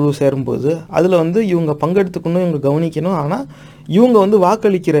 பஞ்சாயத்து குழு சேரும்போது அதில் இவங்க பங்கெடுத்துக்கணும், இவங்க கவனிக்கணும். ஆனால் இவங்க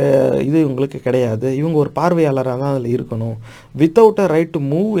வாக்களிக்கிற இது இவங்களுக்கு கிடையாது. இவங்க ஒரு பார்வையாளராக தான் அதில் இருக்கணும். Without a right to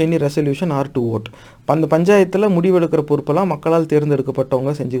move any resolution R to vote. அந்த பஞ்சாயத்தில் முடிவெடுக்கிற பொறுப்பெல்லாம் மக்களால்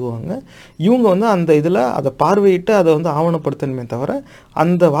தேர்ந்தெடுக்கப்பட்டவங்க செஞ்சுக்குவாங்க. இவங்க அந்த இதில் அதை பார்வையிட்டு அதை ஆவணப்படுத்தணுமே தவிர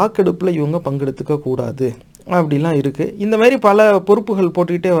அந்த வாக்கெடுப்பில் இவங்க பங்கெடுத்துக்க கூடாது அப்படிலாம் இருக்குது. இந்த மாதிரி பல பொறுப்புகள்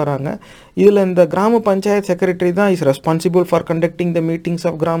போட்டுக்கிட்டே வராங்க. இதில் இந்த கிராம பஞ்சாயத்து செக்ரட்டரி தான் is responsible for conducting the meetings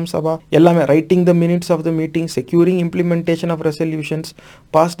of gram சபா, எல்லாமே writing the minutes of the meeting, securing implementation of resolutions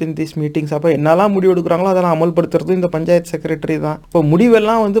past in this meetings. அப்போ என்னெல்லாம் முடிவு எடுக்கிறாங்களோ அதெல்லாம் அமல்படுத்துறது இந்த பஞ்சாயத்து செக்ரட்டரி தான். இப்போ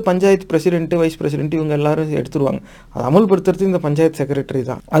முடிவெல்லாம் பஞ்சாயத்து பிரசிடென்ட், வைஸ் பிரசிடென்ட் இவங்க எல்லாரும் எடுத்துருவாங்க. அதை அமல்படுத்துறது இந்த பஞ்சாயத்து செக்ரட்டரி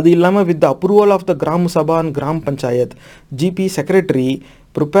தான். அது இல்லாமல் with the approval of the gram Sabha and gram panchayat, GB secretary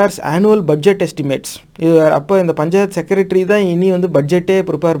prepares annual budget estimates. இது அப்போ இந்த பஞ்சாயத்து செக்ரட்டரி தான் இனி பட்ஜெட்டே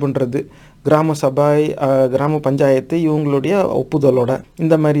ப்ரிப்பேர் பண்ணுறது. கிராம சபாய், கிராம பஞ்சாயத்து இவங்களுடைய ஒப்புதலோட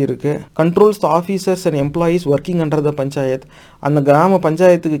இந்த மாதிரி இருக்குது. Controls the officers and employees working under the panchayat. அந்த கிராம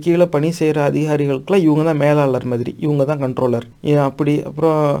பஞ்சாயத்துக்கு கீழே பணி செய்கிற அதிகாரிகளுக்குலாம் இவங்க தான் மேலாளர் மாதிரி, இவங்க தான் கண்ட்ரோலர் அப்படி.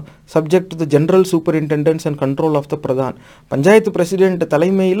 அப்புறம் subject to the general superintendence and control of the Pradhan. Panchayat president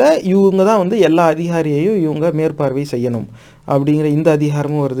தலைமையில் இவங்க தான் எல்லா அதிகாரியையும் இவங்க மேற்பார்வை செய்யணும் அப்படிங்கிற இந்த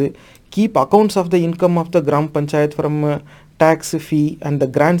அதிகாரமும் வருது. Keep accounts of the income of the gram panchayat from tax, fee and the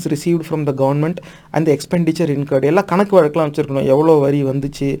grants received from the government and the expenditure incurred. எல்லாம் கணக்கு வழக்கெலாம் வச்சுருக்கணும். எவ்வளோ வரி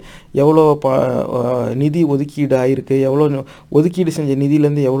வந்துச்சு, எவ்வளோ நிதி ஒதுக்கீடு ஆகிருக்கு, எவ்வளோ ஒதுக்கீடு செஞ்ச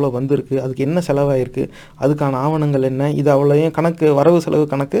நிதியிலேருந்து எவ்வளோ வந்திருக்கு, அதுக்கு என்ன செலவாயிருக்கு, அதுக்கான ஆவணங்கள் என்ன, இது அவ்வளோயும் கணக்கு, வரவு செலவு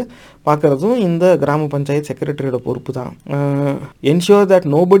கணக்கு பார்க்குறதும் இந்த கிராம பஞ்சாயத்து செக்ரட்டரியோட பொறுப்பு தான். ensure that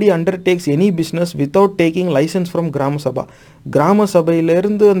nobody undertakes any business without taking license from கிராம சபா. கிராம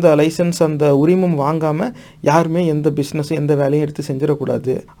சபையிலேருந்து அந்த லைசன்ஸ், அந்த உரிமம் வாங்காமல் யாருமே எந்த பிஸ்னஸும் எந்த வேலையும் எடுத்து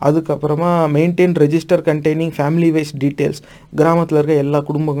செஞ்சிடக்கூடாது. அதுக்கப்புறமா maintain register containing family wise details. கிராமத்தில் இருக்க எல்லா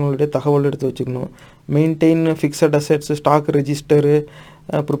குடும்பங்களுடைய தகவல் எடுத்து வச்சுக்கணும். Maintain fixed assets, stock register,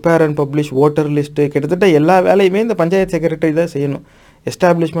 prepare and publish voter list. கிட்டத்தட்ட எல்லா வேலையுமே இந்த பஞ்சாயத்து செக்ரட்டரி தான் செய்யணும்.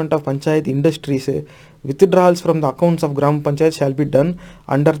 Establishment of panchayat industries, withdrawals from the accounts of Gram Panchayat shall be done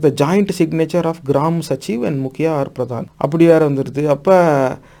under the joint signature of Gram Sachiv and Mukhya or Pradhan. அப்படி வேறு வந்துடுது. அப்போ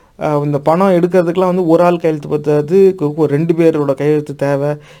இந்த பணம் எடுக்கிறதுக்கெலாம் வந்து ஒரு ஆள் கையெழுத்து பத்தாது, 2 பேரோட கையெழுத்து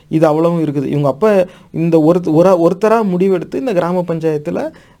தேவை. இது அவ்வளவும் இருக்குது. இவங்க அப்போ இந்த ஒருத்தராக முடிவெடுத்து இந்த கிராம பஞ்சாயத்தில்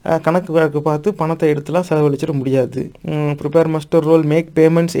கணக்கு வழக்கு பார்த்து பணத்தை எடுத்துலாம் செலவழிச்சிட முடியாது. Prepare muster roll make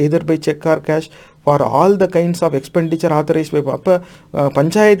payments either by cheque or cash for all the kinds of expenditure authorise by. அப்போ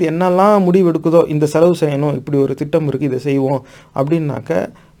பஞ்சாயத்து என்னெல்லாம் முடிவு எடுக்குதோ, இந்த செலவு செய்யணும், இப்படி ஒரு திட்டம் இருக்குது, இதை செய்வோம் அப்படின்னாக்க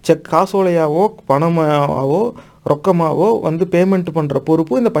செக் காசோலையாவோ பணமாவோ ரொக்கமாவோ வந்து பேமெண்ட் பண்ணுற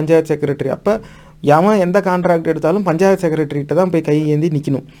பொறுப்பு இந்த பஞ்சாயத்து செக்ரட்டரி. அப்போ எவன் எந்த கான்ட்ராக்ட் எடுத்தாலும் பஞ்சாயத்து செக்ரட்டரிகிட்ட தான் போய் கை ஏந்தி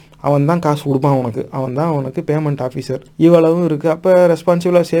நிற்கணும். அவன் தான் காசு கொடுப்பான் உனக்கு, அவன் தான் அவனுக்கு பேமெண்ட் ஆஃபீஸர். இவ்வளவும் இருக்குது. அப்போ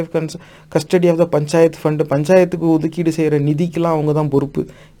responsible of safe custody of the panchayat fund, பஞ்சாயத்துக்கு ஒதுக்கீடு செய்கிற நிதிக்கெலாம் அவங்க தான் பொறுப்பு.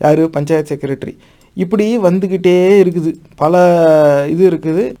 யார்? பஞ்சாயத்து செக்ரட்டரி. இப்படி வந்துக்கிட்டே இருக்குது. பல இது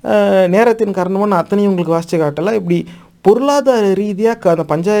இருக்குது. நேரத்தின் காரணமாக நான் அத்தனையும் உங்களுக்கு வாசித்து காட்டலை. இப்படி பொருளாதார ரீதியாக அந்த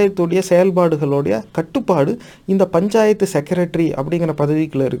பஞ்சாயத்துடைய செயல்பாடுகளுடைய கட்டுப்பாடு இந்த பஞ்சாயத்து செக்ரட்டரி அப்படிங்கிற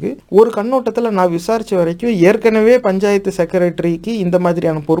பதவிக்குள்ள இருக்குது. ஒரு கண்ணோட்டத்தில் நான் விசாரித்த வரைக்கும் ஏற்கனவே பஞ்சாயத்து செக்ரட்டரிக்கு இந்த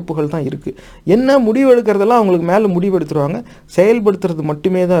மாதிரியான பொறுப்புகள் தான் இருக்குது. என்ன முடிவெடுக்கிறதெல்லாம் அவங்களுக்கு மேலே முடிவெடுத்துருவாங்க, செயல்படுத்துறது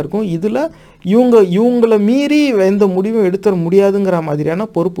மட்டுமே தான் இருக்கும். இதில் இவங்களை மீறி எந்த முடிவும் எடுத்துட முடியாதுங்கிற மாதிரியான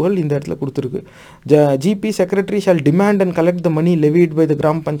பொறுப்புகள் இந்த இடத்துல கொடுத்துருக்கு. GP secretary shall demand and collect the money levied by the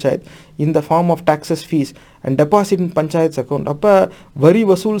gram panchayat in the form of taxes fees and deposit in panchayat account. அப்போ வரி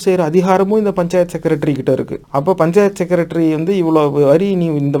வசூல் செய்கிற அதிகாரமும் இந்த பஞ்சாயத்து செக்ரட்டரி கிட்ட இருக்குது. அப்போ பஞ்சாயத்து செக்ரட்டரி வந்து இவ்வளோ வரி நீ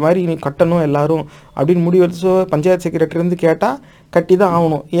இந்த மாதிரி நீ கட்டணும் எல்லாரும் அப்படின்னு முடிவெடுத்து பஞ்சாயத்து செக்ரட்டரி வந்து கேட்டால் கட்டி தான்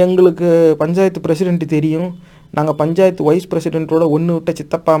ஆகணும். எங்களுக்கு பஞ்சாயத்து பிரசிடென்ட் தெரியும், நாங்கள் பஞ்சாயத்து வைஸ் பிரசிடென்ட்டோட ஒன்று விட்ட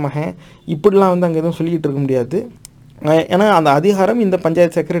சித்தப்பா மகன், இப்படிலாம் வந்து அங்கே எதுவும் சொல்லிக்கிட்டு இருக்க முடியாது. ஏன்னா அந்த அதிகாரம் இந்த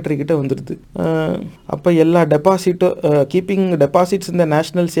பஞ்சாயத்து செக்ரட்டரி கிட்ட வந்துடுது. அப்போ எல்லா டெபாசிட்டும் கீப்பிங் டெபாசிட்ஸ் இந்த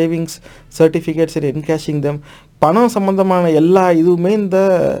national savings certificates and encashing them, பணம் சம்மந்தமான எல்லா இதுவுமே இந்த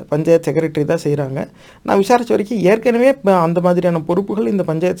பஞ்சாயத்து செக்ரட்டரி தான் செய்கிறாங்க. நான் விசாரித்த வரைக்கும் ஏற்கனவே அந்த மாதிரியான பொறுப்புகள் இந்த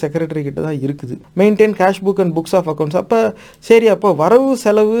பஞ்சாயத்து செக்ரட்டரி கிட்ட தான் இருக்குது. Maintain cash book and books of accounts. அப்போ சரி, அப்போ வரவு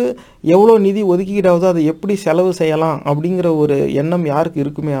செலவு எவ்வளோ நிதி ஒதுக்கீடாவதோ அதை எப்படி செலவு செய்யலாம் அப்படிங்கிற ஒரு எண்ணம் யாருக்கு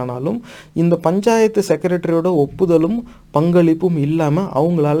இருக்குமே ஆனாலும் இந்த பஞ்சாயத்து செக்ரட்டரியோட ஒப்புதலும் பங்களிப்பும் இல்லாமல்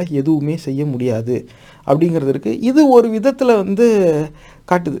அவங்களால எதுவுமே செய்ய முடியாது அப்படிங்கிறது இருக்குது. இது ஒரு விதத்தில் வந்து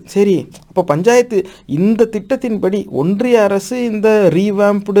காட்டுது. சரி, அப்போ பஞ்சாயத்து இந்த திட்டத்தின்படி ஒன்றிய அரசு இந்த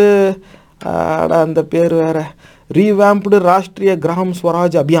ரீவேம்ப்டு அந்த பேர் வேறு ரீவேம்ப்டு ராஷ்ட்ரிய கிராம்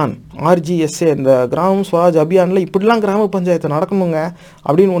ஸ்வராஜ் அபியான் RGSA, இந்த கிராம் ஸ்வராஜ் அபியானில் இப்படிலாம் கிராம பஞ்சாயத்து நடக்கணுங்க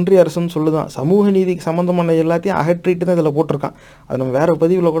அப்படின்னு ஒன்றிய அரசுன்னு சொல்லுதான். சமூக நீதிக்கு சம்மந்தமான எல்லாத்தையும் அகற்றிட்டு தான் இதில் போட்டிருக்கான். அது நம்ம வேறு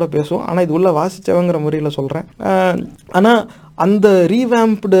பதிவில் கூட பேசுவோம். ஆனால் இது உள்ள வாசித்தவங்கிற முறையில் சொல்கிறேன். ஆனால் அந்த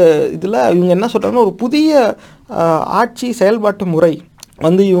ரீவேம்ப்டு இதில் இவங்க என்ன சொல்கிறாங்கன்னா ஒரு புதிய ஆட்சி செயல்பாட்டு முறை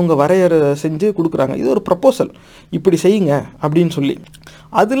வந்து இவங்க வரையறை செஞ்சு கொடுக்குறாங்க. இது ஒரு ப்ரப்போசல், இப்படி செய்யுங்க அப்படின்னு சொல்லி.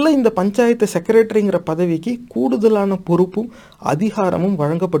 அதில் இந்த பஞ்சாயத்து செக்ரட்டரிங்கிற பதவிக்கு கூடுதலான பொறுப்பும் அதிகாரமும்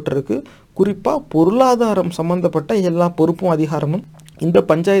வழங்கப்பட்டிருக்கு. குறிப்பாக பொருளாதாரம் சம்மந்தப்பட்ட எல்லா பொறுப்பும் அதிகாரமும் இந்த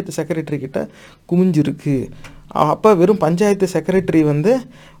பஞ்சாயத்து செக்ரட்டரி கிட்ட குமிஞ்சிருக்கு. அப்போ வெறும் பஞ்சாயத்து செக்ரட்டரி வந்து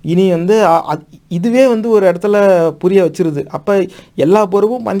இனி வந்து இதுவே வந்து ஒரு இடத்துல புரிய வச்சிருது. அப்போ எல்லா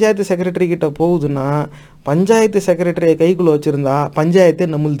பொறுப்பும் பஞ்சாயத்து செக்ரட்டரி கிட்ட போகுதுன்னா பஞ்சாயத்து செக்ரட்டரியை கைக்குள்ளே வச்சுருந்தா பஞ்சாயத்தே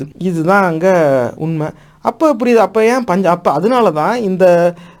நமுழுது. இதுதான் அங்கே உண்மை. அப்போ புரியுது. அப்போ ஏன் அப்போ அதனால தான் இந்த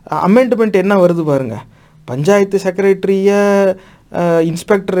அமெண்ட்மெண்ட் என்ன வருது பாருங்கள். பஞ்சாயத்து செக்ரட்டரியை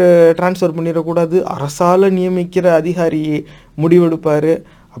இன்ஸ்பெக்டர் ட்ரான்ஸ்ஃபர் பண்ணிடக்கூடாது, அரசால் நியமிக்கிற அதிகாரி முடிவெடுப்பார்.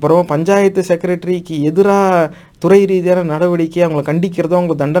 அப்புறம் பஞ்சாயத்து செக்ரட்டரிக்கு எதிராக துறை ரீதியான நடவடிக்கை, அவங்களை கண்டிக்கிறதோ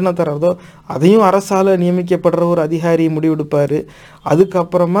அவங்களை தண்டனை தர்றதோ அதையும் அரசால் நியமிக்கப்படுற ஒரு அதிகாரி முடிவெடுப்பார்.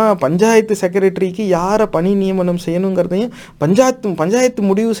 அதுக்கப்புறமா பஞ்சாயத்து செக்ரட்டரிக்கு யாரை பணி நியமனம் செய்யணுங்கிறதையும் பஞ்சாயத்து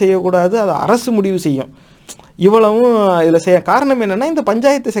முடிவு செய்யக்கூடாது, அதை அரசு முடிவு செய்யும். இவ்வளவும் இதில் செய்ய காரணம் என்னென்னா இந்த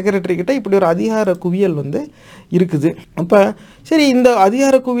பஞ்சாயத்து செக்ரட்டரி கிட்ட இப்படி ஒரு அதிகார குவியல் வந்து இருக்குது. அப்போ சரி, இந்த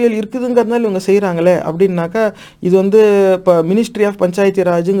அதிகார குவியல் இருக்குதுங்கிறதுனால இவங்க செய்கிறாங்களே அப்படின்னாக்கா இது வந்து இப்போ மினிஸ்ட்ரி ஆஃப் பஞ்சாயத்து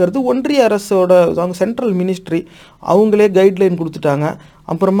ராஜுங்கிறது ஒன்றிய அரசோட அவங்க சென்ட்ரல் மினிஸ்ட்ரி, அவங்களே கைட்லைன் கொடுத்துட்டாங்க.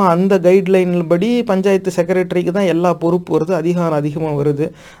 அப்புறமா அந்த கைட்லைன் படி பஞ்சாயத்து செக்ரட்டரிக்கு தான் எல்லா பொறுப்பு வருது, அதிகாரம் அதிகமாக வருது.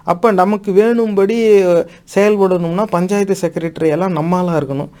 அப்போ நமக்கு வேணும்படி செயல்படணும்னா பஞ்சாயத்து செக்ரட்டரி எல்லாம் நம்மளாக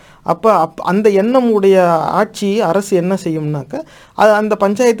இருக்கணும். அப்போ அந்த எண்ணம் உடைய ஆட்சி அரசு என்ன செய்யும்னாக்க அது அந்த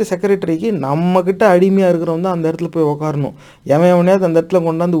பஞ்சாயத்து செக்ரட்டரிக்கு நம்மக்கிட்ட அடிமையாக இருக்கிறவங்க தான் அந்த இடத்துல போய் உக்காரணும். எவனையாவது அந்த இடத்துல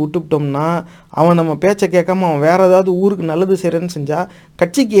கொண்டாந்து விட்டுவிட்டோம்னா அவன் நம்ம பேச்சை கேட்காம அவன் வேறு ஏதாவது ஊருக்கு நல்லது செய்கிறேன்னு செஞ்சால்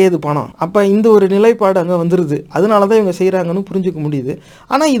கட்சிக்கு ஏது பணம். அப்போ இந்த ஒரு நிலைப்பாடு அங்கே வந்துடுது. அதனால தான் இவங்க செய்கிறாங்கன்னு புரிஞ்சுக்க முடியுது.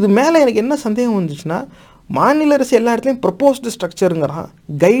 ஆனால் இது மேலே எனக்கு என்ன சந்தேகம் வந்துச்சுன்னா, மாநில அரசு எல்லா இடத்துலையும் ப்ரொப்போஸ்டு ஸ்ட்ரக்சருங்கிறான்,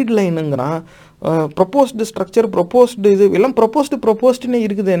 கைட்லைனுங்கிறான், ப்ரொப்போஸ்டு ஸ்ட்ரக்சர், ப்ரொப்போஸ்டு இது எல்லாம் ப்ரொப்போஸ்டுன்னு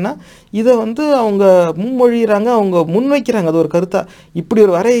இருக்குதுன்னா இதை வந்து அவங்க முன்மொழிகிறாங்க, அவங்க முன்வைக்கிறாங்க. அது ஒரு கருத்தாக இப்படி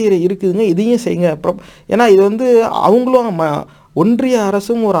ஒரு வரையறை இருக்குதுங்க, இதையும் செய்யுங்க. ஏன்னா இது வந்து அவங்களும் ஒன்றிய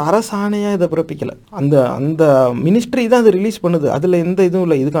அரசும் ஒரு அரசாணையாக இதை பிறப்பிக்கலை. அந்த அந்த மினிஸ்ட்ரி தான் அதை ரிலீஸ் பண்ணுது. அதில் எந்த இதுவும்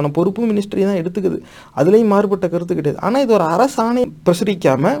இல்லை. இதுக்கான பொறுப்பும் மினிஸ்ட்ரி தான் எடுத்துக்குது. அதுலேயும் மாறுபட்ட கருத்து கிடையாது. ஆனால் இது ஒரு அரசாணை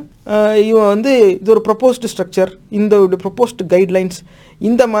பிரசுரிக்காமல் இவன் வந்து இது ஒரு ப்ரொப்போஸ்டு ஸ்ட்ரக்சர், இந்த ப்ரொப்போஸ்டு கைட்லைன்ஸ்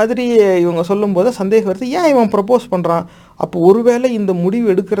இந்த மாதிரி இவங்க சொல்லும்போது சந்தேகம் வருது. ஏன் இவன் ப்ரப்போஸ் பண்ணுறான்? அப்போ ஒருவேளை இந்த முடிவு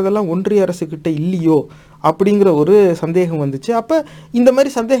எடுக்கிறதெல்லாம் ஒன்றிய அரசுக்கிட்ட இல்லையோ அப்படிங்கிற ஒரு சந்தேகம் வந்துச்சு. அப்போ இந்த மாதிரி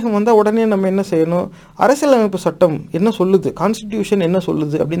சந்தேகம் வந்தால் உடனே நம்ம என்ன செய்யணும்? அரசியலமைப்பு சட்டம் என்ன சொல்லுது, கான்ஸ்டிடியூஷன் என்ன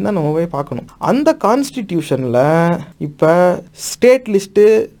சொல்லுது அப்படின்னு தான் நம்ம போய் பார்க்கணும். அந்த கான்ஸ்டிடியூஷனில் இப்போ state list,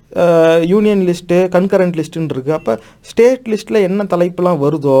 union list, concurrent லிஸ்ட்டுன்னு இருக்குது. அப்போ ஸ்டேட் லிஸ்ட்டில் என்ன தலைப்புலாம்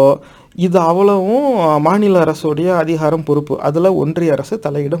வருதோ இது அவ்வளவும் மாநில அரசுடைய அதிகாரம், பொறுப்பு. அதில் ஒன்றிய அரசு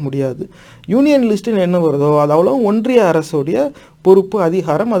தலையிட முடியாது. யூனியன் லிஸ்ட்டுன்னு என்ன வருதோ அது அவ்வளவும் ஒன்றிய அரசுடைய பொறுப்பு,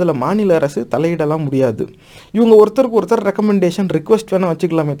 அதிகாரம். அதில் மாநில அரசு தலையிடலாம் முடியாது. இவங்க ஒருத்தருக்கு ஒருத்தர் ரெக்கமெண்டேஷன், ரிக்வெஸ்ட் வேணால்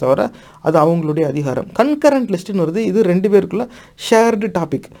வச்சுக்கலாமே தவிர அது அவங்களுடைய அதிகாரம். கன்கரண்ட் லிஸ்ட்டுன்னு வருது. இது 2 பேருக்குள்ள ஷேர்டு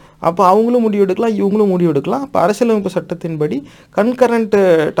டாபிக். அப்போ அவங்களும் முடிவு எடுக்கலாம், இவங்களும் முடிவு எடுக்கலாம். அப்போ அரசியலமைப்பு சட்டத்தின்படி கன்கரண்ட்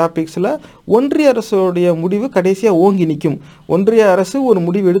டாபிக்ஸில் ஒன்றிய அரசுடைய முடிவு கடைசியாக ஓங்கி நிற்கும். ஒன்றிய அரசு ஒரு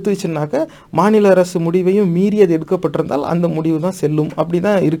முடிவு எடுத்துச்சுன்னாக்க மாநில அரசு முடிவையும் மீறி அது எடுக்கப்பட்டிருந்தால் அந்த முடிவு தான் செல்லும். அப்படி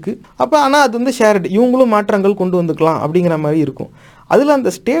தான் இருக்குது. அப்போ ஆனால் அது வந்து ஷேர்டு, இவங்களும் மாற்றங்கள் கொண்டு வந்துக்கலாம் அப்படிங்கிற மாதிரி இருக்கும். அதில் அந்த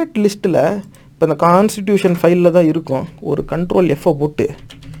ஸ்டேட் லிஸ்ட்டில் இப்போ இந்த கான்ஸ்டிடியூஷன் ஃபைலில் தான் இருக்கும். ஒரு கண்ட்ரோல் எஃப்ஐ போட்டு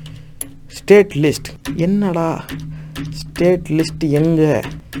ஸ்டேட் லிஸ்ட், என்னடா ஸ்டேட் லிஸ்ட் எங்கே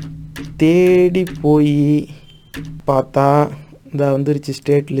தேடி போய் பார்த்தா இந்த வந்துருச்சு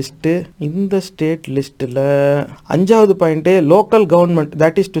ஸ்டேட் லிஸ்ட்டு. இந்த ஸ்டேட் லிஸ்ட்டில் 5வது point local government,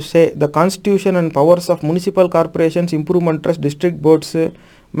 that is to say the constitution and powers of municipal corporations, improvement trust, district boards,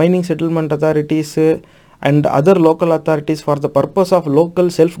 mining settlement authorities and other local authorities for the purpose of local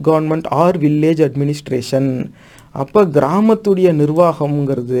self-government or village administration. அப்போ கிராமத்துடைய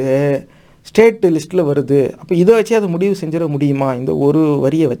நிர்வாகம்ங்கிறது state லிஸ்ட்டில் வருது. அப்போ இதை வச்சு அதை முடிவு செஞ்சிட முடியுமா இந்த ஒரு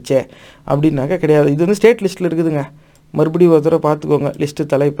வரியை வச்சே அப்படின்னாக்கா கிடையாது. இது வந்து ஸ்டேட் லிஸ்ட்டில் இருக்குதுங்க. மறுபடியும் ஒரு தடவை பார்த்துக்கோங்க. லிஸ்ட்டு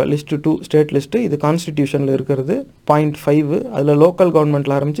தலைப்பு லிஸ்ட்டு 2 ஸ்டேட் லிஸ்ட்டு. இது கான்ஸ்டிடியூஷனில் இருக்கிறது. பாயிண்ட் 5 அதில் லோக்கல்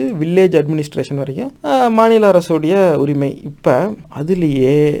கவர்மெண்ட்டில் ஆரம்பித்து வில்லேஜ் அட்மினிஸ்ட்ரேஷன் வரைக்கும் மாநில அரசுடைய உரிமை. இப்போ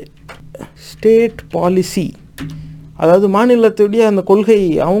அதுலேயே ஸ்டேட் பாலிசி, அதாவது மாநிலத்துடைய அந்த கொள்கை,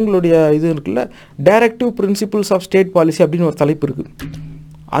 அவங்களுடைய இது இருக்குல்ல, directive principles of state policy அப்படின்னு ஒரு தலைப்பு இருக்குது.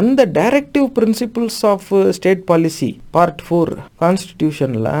 அந்த directive principles of state policy part 4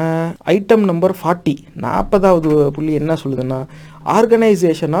 கான்ஸ்டிடியூஷனில் ஐட்டம் நம்பர் 40வது புள்ளி என்ன சொல்லுதுன்னா,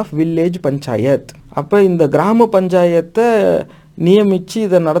 ஆர்கனைசேஷன் ஆஃப் வில்லேஜ் பஞ்சாயத். அப்போ இந்த கிராம பஞ்சாயத்தை நியமித்து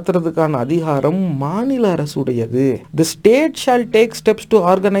இதை நடத்துறதுக்கான அதிகாரம் மாநில அரசுடையது. The state shall take steps to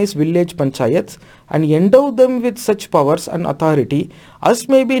organise village panchayats and endow them with such powers and authority as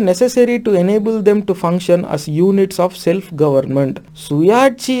may be necessary to enable them to function as units of self-government.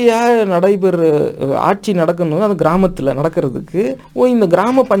 சுயாட்சியாக ஆட்சி நடக்கணும் அந்த கிராமத்தில் நடக்கிறதுக்கு இந்த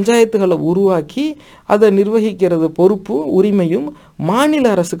கிராம பஞ்சாயத்துகளை உருவாக்கி அதை நிர்வகிக்கிறது பொறுப்பு, உரிமையும் மாநில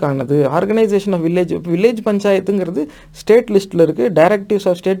அரசுக்கானது. ஆர்கனைசேஷன் ஆஃப் வில்லேஜ் பஞ்சாயத்துங்கிறது ஸ்டேட் லிஸ்ட்டில் இருக்குது. டைரக்டிவ்ஸ்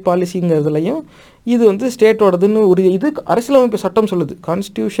ஆஃப் ஸ்டேட் பாலிசிங்கிறதுலையும் இது வந்து ஸ்டேட்டோடதுன்னு ஒரு இது அரசியலமைப்பு சட்டம் சொல்லுது.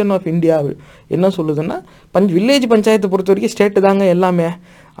 கான்ஸ்டியூஷன் ஆஃப் இந்தியா என்ன சொல்லுதுன்னா, வில்லேஜ் பஞ்சாயத்தை பொறுத்த வரைக்கும் ஸ்டேட்டு தாங்க எல்லாமே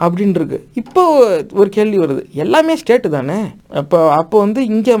அப்படின்ருக்கு. இப்போ ஒரு கேள்வி வருது, எல்லாமே ஸ்டேட்டு தானே, அப்போ வந்து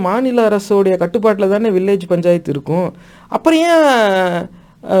இங்கே மாநில அரசுடைய கட்டுப்பாட்டில் தானே வில்லேஜ் பஞ்சாயத்து இருக்கும். அப்புறம் ஏன்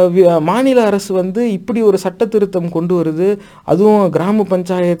மாநில அரசு வந்து இப்படி ஒரு சட்ட திருத்தம் கொண்டு வருது, அதுவும் கிராம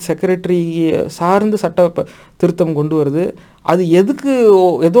பஞ்சாயத்து செக்ரட்டரி சார்ந்து சட்ட திருத்தம் கொண்டு வருது? அது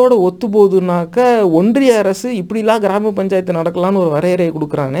எதோட ஒத்து போகுதுனாக்க, ஒன்றிய அரசு இப்படிலாம் கிராம பஞ்சாயத்து நடக்கலான்னு ஒரு வரையறையை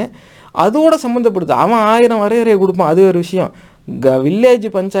கொடுக்குறானே அதோட சம்மந்தப்படுது. அவன் 1000 வரையறையை கொடுப்பான், அது ஒரு விஷயம். வில்லேஜ்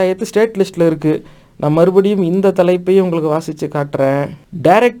பஞ்சாயத்து ஸ்டேட் லிஸ்ட்டில் இருக்குது. நான் மறுபடியும் இந்த தலைப்பையும் உங்களுக்கு வாசித்து காட்டுறேன்.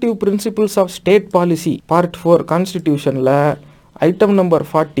 Directive principles of state policy part 4 கான்ஸ்டிடியூஷனில் item number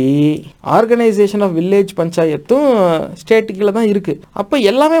 40 organisation of village பஞ்சாயத்தும் ஸ்டேட்டுக்குள்ளே தான் இருக்குது. அப்போ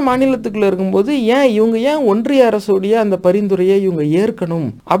எல்லாமே மாநிலத்துக்குள்ளே இருக்கும்போது ஏன் ஒன்றிய அரசுடைய அந்த பரிந்துரையை இவங்க ஏற்கணும்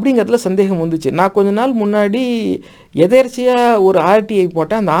அப்படிங்கிறதுல சந்தேகம் வந்துச்சு. நான் கொஞ்ச நாள் முன்னாடி எதேர்ச்சியாக ஒரு ஆர்டிஐ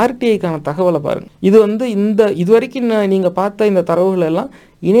போட்டேன். அந்த ஆர்டிஐக்கான தகவலை பாருங்கள். இது வந்து இது வரைக்கும் நீங்கள் பார்த்த இந்த தரவுகள் எல்லாம்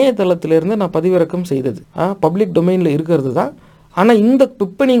இணையதளத்திலிருந்து நான் பதிவிறக்கம் செய்தது, பப்ளிக் டொமைனில் இருக்கிறது தான். ஆனால்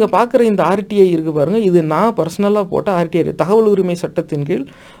இப்போ நீங்கள் பார்க்குற இந்த ஆர்டிஐ இருக்குது பாருங்கள், இது நான் பர்சனலாக போட்ட ஆர்டிஐ. தகவல் உரிமை சட்டத்தின் கீழ்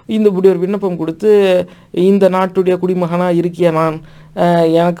இப்படி ஒரு விண்ணப்பம் கொடுத்து, இந்த நாட்டுடைய குடிமகனாக இருக்கிய நான்,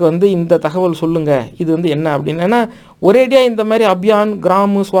 எனக்கு வந்து இந்த தகவல் சொல்லுங்கள், இது வந்து என்ன அப்படின்னு. ஏன்னா ஒரேடியாக இந்த மாதிரி அபியான்,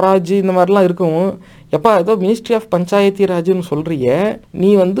 கிராம ஸ்வராஜ் இந்த மாதிரிலாம் இருக்கும். எப்பா ஏதோ மினிஸ்ட்ரி ஆஃப் பஞ்சாயத்தி ராஜ்னு சொல்கிறிய, நீ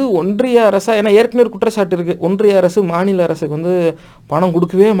வந்து ஒன்றிய அரசா, ஏன்னா ஏற்கனவே ஒரு குற்றச்சாட்டு இருக்குது, ஒன்றிய அரசு மாநில அரசுக்கு வந்து பணம்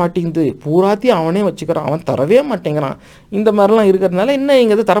கொடுக்கவே மாட்டேங்குது, பூராத்தையும் அவனே வச்சுக்கிறான், அவன் தரவே மாட்டேங்கிறான், இந்த மாதிரிலாம் இருக்கிறதுனால என்ன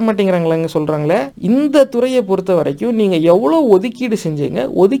இங்கே எது தர மாட்டேங்கிறாங்களேங்க சொல்கிறாங்களே. இந்த துறையை பொறுத்த வரைக்கும் நீங்கள் எவ்வளோ ஒதுக்கீடு செஞ்சீங்க,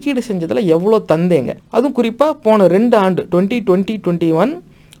 ஒதுக்கீடு செஞ்சதில் எவ்வளோ தந்தேங்க, அதுவும் குறிப்பாக போன 2 ஆண்டு 2020-21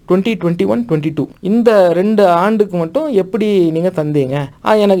 2021-22 இந்த 2 ஆண்டுக்கு மட்டும் எப்படி நீங்கள் தந்தீங்க,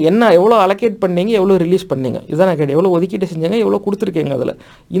 எனக்கு என்ன எவ்வளோ அலோகேட் பண்ணீங்க, எவ்வளோ ரிலீஸ் பண்ணீங்க, இதான் நான் கேட்டேன். எவ்வளோ ஒதுக்கீடு செஞ்சீங்க, எவ்வளோ கொடுத்துருக்கீங்க, அதில்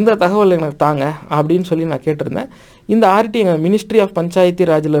இந்த தகவல் எனக்கு தாங்க அப்படின்னு சொல்லி நான் கேட்டிருந்தேன். இந்த ஆர்டி எங்கள் மினிஸ்ட்ரி ஆஃப் பஞ்சாயத்தி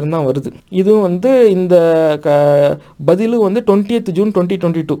ராஜ்லேருந்து தான் வருது. இதுவும் வந்து இந்த பதிலும் வந்து 20th June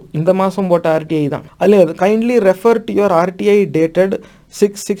 2022 இந்த மாதம் போட்ட ஆர்டிஐ தான். அதில் kindly refer to your RTI dated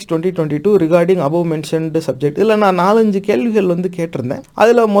 6/6/2022 regarding above mentioned subject. இதில் நான் 4-5 கேள்விகள் வந்து கேட்டிருந்தேன்.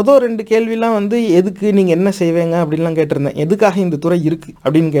 அதில் மொதல் 2 கேள்விலாம் வந்து எதுக்கு நீங்கள் என்ன செய்வீங்க அப்படின்லாம் கேட்டிருந்தேன், எதுக்காக இந்த துறை இருக்குது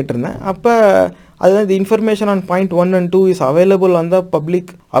அப்படின்னு கேட்டிருந்தேன். அப்போ அதுதான் the information on point 1 and 2 is available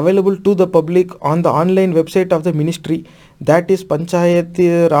to the public on the online website of the ministry, that is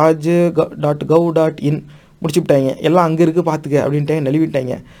panchayatiraj.gov.in. முடிச்சுவிட்டாங்க, எல்லாம் அங்கே இருக்குது பார்த்துக்க அப்படின்ட்டாங்க,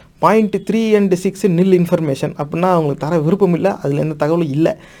 நழுவிட்டாங்க. பாயிண்ட் 3 and 6 நில் இன்ஃபர்மேஷன், அப்படின்னா அவங்களுக்கு தர விருப்பம் இல்லை, அதில் எந்த தகவலும்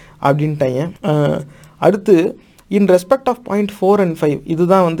இல்லை அப்படின்ட்டாங்க. அடுத்து இன் ரெஸ்பெக்ட் ஆஃப் பாயிண்ட் 4 and 5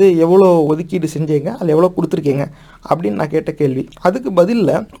 இதுதான் வந்து எவ்வளோ ஒதுக்கீடு செஞ்சீங்க, அதில் எவ்வளோ கொடுத்துருக்கீங்க அப்படின்னு நான் கேட்ட கேள்வி. அதுக்கு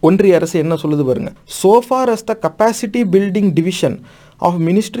பதிலில் ஒன்றிய அரசு என்ன சொல்லுது பாருங்க. So far as the capacity building division of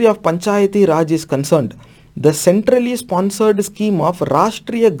Ministry of Panchayati Raj is concerned, the centrally sponsored scheme of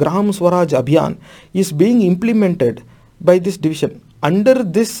Rashtriya Gram Swaraj Abhiyan is being implemented by this division. Under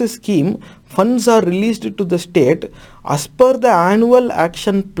this scheme, funds are released to the state as per the annual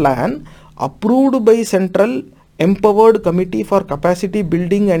action plan approved by Central Empowered Committee for Capacity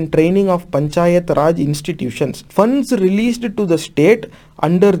Building and Training of Panchayat Raj Institutions. Funds released to the state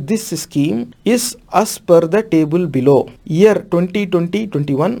under this scheme is as per the table below. Year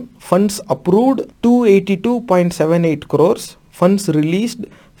 2020-21 funds approved 282.78 crores, funds released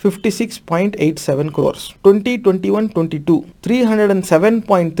 56.87 crores. 2021-22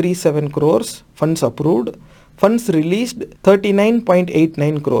 307.37 crores funds approved, funds released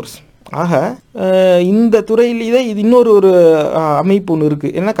 39.89 crores. ஆக இந்த துறையிலேயே இது இன்னொரு அமைப்பு ஒன்று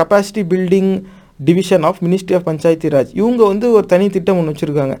இருக்குது, ஏன்னா capacity building division of ministry of Panchayati Raj. இவங்க வந்து ஒரு தனி திட்டம் ஒன்று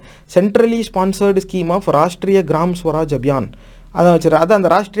வச்சுருக்காங்க, centrally sponsored scheme of Rashtriya Gram Swaraj Abhiyan. அதான் வச்சுருக்கேன். அதான்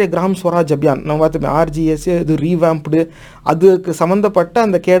அந்த ராஷ்ட்ரிய கிராம் ஸ்வராஜ் அபியான் நம்ம பார்த்துப்போம், RGS இது ரீவேம்ப்டு, அதுக்கு சம்மந்தப்பட்ட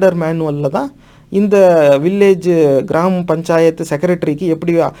அந்த கேடர் மேனுவலில் தான் இந்த வில்லேஜ் கிராம பஞ்சாயத்து செக்ரட்டரிக்கு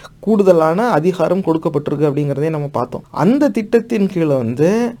எப்படி கூடுதலான அதிகாரம் கொடுக்கப்பட்டிருக்கு அப்படிங்கிறதே நம்ம பார்த்தோம். அந்த திட்டத்தின் கீழே வந்து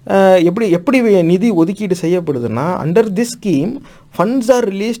எப்படி நிதி ஒதுக்கீடு செய்யப்படுதுன்னா, under this scheme funds R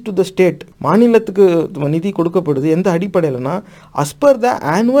release to the state, மாநிலத்துக்கு நிதி கொடுக்கப்படுது. எந்த அடிப்படையில்னா as per the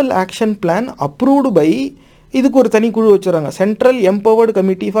annual action plan approved by, இதுக்கு ஒரு தனி குழு வச்சுறாங்க, central empowered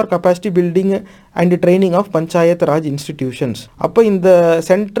committee for capacity building and training of panchayat Raj institutions. அப்போ இந்த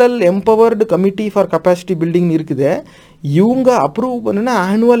central empowered committee for capacity building இருக்குது, இவங்க அப்ரூவ் பண்ணின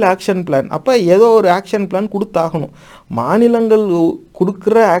ஆனுவல் ஆக்ஷன் பிளான். அப்போ ஏதோ ஒரு ஆக்ஷன் பிளான் கொடுத்தாகணும். மாநிலங்கள்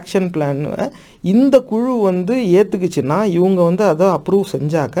கொடுக்குற ஆக்ஷன் பிளான் இந்த குழு வந்து ஏற்றுக்குச்சுன்னா இவங்க வந்து அதை அப்ரூவ்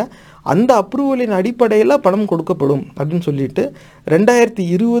செஞ்சாக்க அந்த அப்ரூவலின் அடிப்படையில் பணம் கொடுக்கப்படும் அப்படின்னு சொல்லிட்டு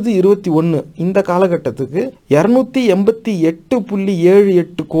 2020-21 இந்த காலகட்டத்துக்கு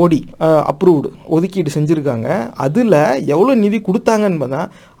 288.78 கோடி அப்ரூவ்டு ஒதுக்கீடு செஞ்சுருக்காங்க. அதில் எவ்வளோ நிதி கொடுத்தாங்கன்னு பார்த்தா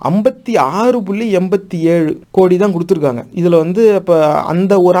 56.87 கோடி தான் கொடுத்துருக்காங்க. இதில் வந்து இப்போ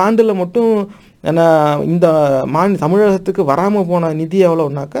அந்த ஒரு ஆண்டில் மட்டும் இந்த தமிழகத்துக்கு வராமல் போன நிதி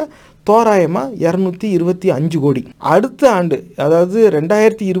எவ்வளோனாக்கா தோராயமாக 225 கோடி. அடுத்த ஆண்டு, அதாவது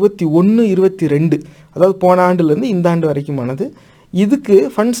 2021-22, அதாவது போன ஆண்டுலேருந்து இந்த ஆண்டு வரைக்குமானது, இதுக்கு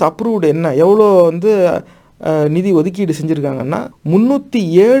ஃபண்ட்ஸ் அப்ரூவ்டு என்ன எவ்வளோ வந்து நிதி ஒதுக்கீடு செஞ்சுருக்காங்கன்னா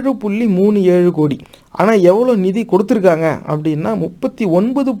 307.37 கோடி. ஆனால் எவ்வளோ நிதி கொடுத்துருக்காங்க அப்படின்னா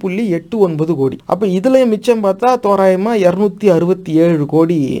 39.89 கோடி. அப்போ இதில் மிச்சம் பார்த்தா தோராயமாக 267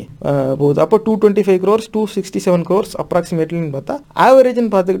 கோடி போகுது. அப்போ 225 crores 267 crores அப்ராக்சிமேட்லின்னு பார்த்தா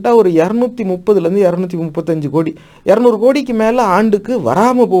ஆவரேஜ்னு பார்த்துக்கிட்டா ஒரு 230 235 கோடி, 200 கோடிக்கு மேலே ஆண்டுக்கு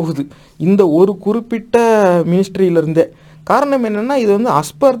வராமல் போகுது இந்த ஒரு குறிப்பிட்ட மினிஸ்ட்ரியிலேருந்தே. காரணம் என்னென்னா இது வந்து as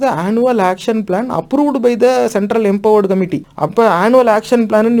per the annual action plan approved by the central empowered committee. அப்போ ஆனுவல் ஆக்ஷன்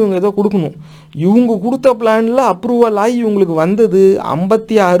பிளான்னு இவங்க ஏதோ கொடுக்கணும். இவங்க கொடுத்த பிளானில் அப்ரூவல் ஆகி இவங்களுக்கு வந்தது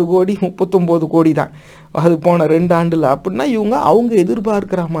 56 கோடி 39 கோடி தான் அது போன 2 ஆண்டில். அப்படின்னா அவங்க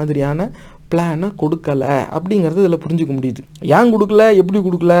எதிர்பார்க்குற மாதிரியான பிளானை கொடுக்கலை அப்படிங்கிறது இதில் புரிஞ்சுக்க முடியுது. ஏன் கொடுக்கல, எப்படி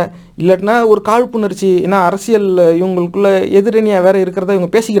கொடுக்கல, இல்லாட்டினா ஒரு காழ்ப்புணர்ச்சி, ஏன்னா அரசியல் இவங்களுக்குள்ள எதிரணியாக வேறு இருக்கிறத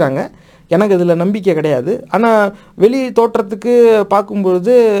இவங்க பேசிக்கிறாங்க, எனக்கு இதில் நம்பிக்கை கிடையாது. ஆனால் வெளி தோற்றத்துக்கு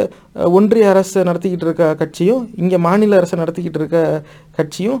பார்க்கும்பொழுது ஒன்றிய அரசு நடத்திக்கிட்டு இருக்க கட்சியும் இங்கே மாநில அரசு நடத்திக்கிட்டு இருக்க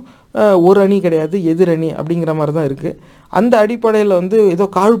கட்சியும் ஒரு அணி கிடையாது, எதிரணி அப்படிங்கிற மாதிரி தான் இருக்குது. அந்த அடிப்படையில் வந்து ஏதோ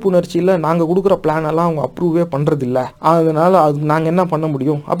காழ்ப்புணர்ச்சியில் நாங்கள் கொடுக்குற பிளானெல்லாம் அவங்க அப்ரூவே பண்ணுறதில்ல, அதனால் அது நாங்கள் என்ன பண்ண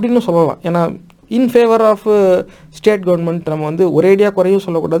முடியும் அப்படின்னு சொல்லலாம். ஏன்னா இன் ஃபேவர் ஆஃப் ஸ்டேட் கவர்மெண்ட் நம்ம வந்து ஒரேடியாக குறையும்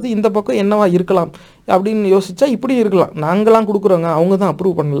சொல்லக்கூடாது. இந்த பக்கம் என்னவா இருக்கலாம் அப்படின்னு யோசித்தா இப்படி இருக்கலாம், நாங்களாம் கொடுக்குறோங்க அவங்க தான்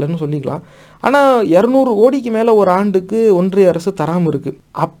அப்ரூவ் பண்ணலைன்னு சொல்லிக்கலாம். ஆனால் 200 கோடிக்கு மேலே ஒரு ஆண்டுக்கு ஒன்றிய அரசு தராமல் இருக்குது.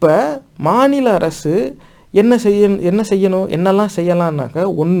 அப்போ மாநில அரசு என்ன செய்யணும், என்னெல்லாம் செய்யலான்னாக்க,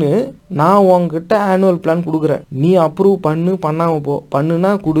 ஒன்று, நான் உங்ககிட்ட ஆனுவல் பிளான் கொடுக்குறேன், நீ அப்ரூவ் பண்ணாமல் போ,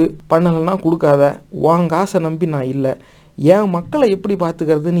 பண்ணுனா கொடு, பண்ணலைன்னா கொடுக்காத, உன் காசை நம்பி நான் இல்லை, என் மக்களை எப்படி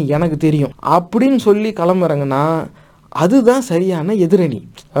பார்த்துக்கிறதுன்னு எனக்கு தெரியும் அப்படின்னு சொல்லி கிளம்புறங்கன்னா அதுதான் சரியான எதிரணி.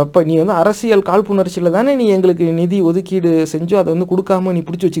 அப்போ நீ வந்து அரசியல் காழ்ப்புணர்ச்சியில் தானே நீ எங்களுக்கு நிதி ஒதுக்கீடு செஞ்சோ அதை வந்து கொடுக்காம நீ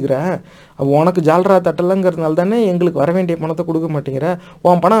பிடிச்சி வச்சுக்கிற. உனக்கு ஜால்ரா தட்டலைங்கிறதுனால தானே எங்களுக்கு வர வேண்டிய பணத்தை கொடுக்க மாட்டேங்கிற,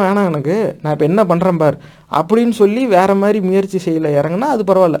 உன் பணம் வேணாம் எனக்கு, நான் இப்போ என்ன பண்ணுறேன் பார் அப்படின்னு சொல்லி வேறு மாதிரி முயற்சி செய்யலை இறங்குனா அது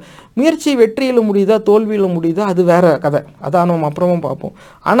பரவாயில்ல. முயற்சி வெற்றியில் முடியுதா தோல்வியில் முடியுதா அது வேறு கதை, அதான் நம்ம அப்புறமும் பார்ப்போம்.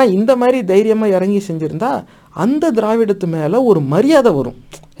 ஆனால் இந்த மாதிரி தைரியமாக இறங்கி செஞ்சுருந்தா அந்த திராவிடத்து மேலே ஒரு மரியாதை வரும்.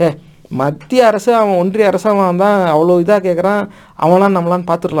 மத்திய அரசு அவன் ஒன்றிய அரசு அவன் தான் அவ்வளோ இதாக கேட்குறான், அவனாம் நம்மளான்னு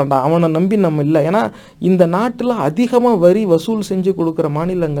பார்த்துடலாம்டா, அவனை நம்பி நம்ம இல்லை. ஏன்னா இந்த நாட்டில் அதிகமாக வரி வசூல் செஞ்சு கொடுக்குற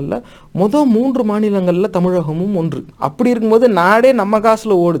மாநிலங்களில் 3 மாநிலங்களில் தமிழகமும் ஒன்று. அப்படி இருக்கும்போது நாடே நம்ம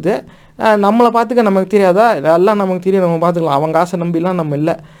காசில் ஓடுது, நம்மளை பார்த்துக்க நமக்கு தெரியாதா, எல்லாம் நமக்கு தெரியும், நம்ம பார்த்துக்கலாம், அவன் காசை நம்பிலாம் நம்ம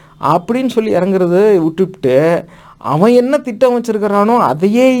இல்லை அப்படின்னு சொல்லி இறங்குறது விட்டுவிட்டு அவன் என்ன திட்டம் வச்சிருக்கிறானோ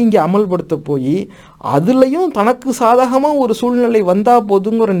அதையே இங்கே அமல்படுத்த போய் அதுலேயும் தனக்கு சாதகமாக ஒரு சூழ்நிலை வந்தால்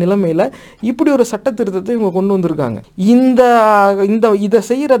போதுங்கிற நிலைமையில் இப்படி ஒரு சட்ட திருத்தத்தை இவங்க கொண்டு வந்திருக்காங்க. இதை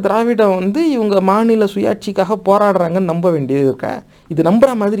செய்கிற திராவிடம் வந்து இவங்க மாநில சுயாட்சிக்காக போராடுறாங்கன்னு நம்ப வேண்டியது இருக்கா? இது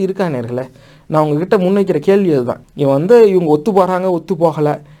நம்புகிற மாதிரி இருக்கா நேர்களே? நான் உங்ககிட்ட முன்வைக்கிற கேள்வி அதுதான். இவங்க ஒத்து போகிறாங்க, ஒத்து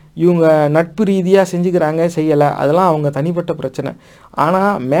போகலை, இவங்க நட்பு ரீதியாக செஞ்சுக்கிறாங்க, செய்யலை, அதெல்லாம் அவங்க தனிப்பட்ட பிரச்சனை.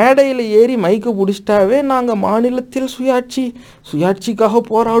 ஆனால் மேடையில் ஏறி மைக்கு பிடிச்சிட்டாவே நாங்கள் மாநிலத்தில் சுயாட்சிக்காக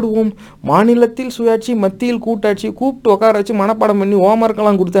போராடுவோம், மாநிலத்தில் சுயாட்சி, மத்தியில் கூட்டாட்சி, கூப்பிட்டு உட்கார வச்சு மனப்பாடம் பண்ணி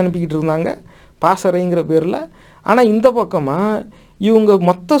ஹோம்ஒர்க்கெல்லாம் கொடுத்து அனுப்பிக்கிட்டு இருந்தாங்க பாசறைங்கிற பேரில். ஆனால் இந்த பக்கமாக இவங்க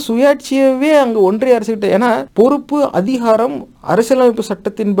மொத்த சுயாட்சியவே அங்கே ஒன்றிய அரசுக்கிட்ட, ஏன்னா பொறுப்பு அதிகாரம் அரசியலமைப்பு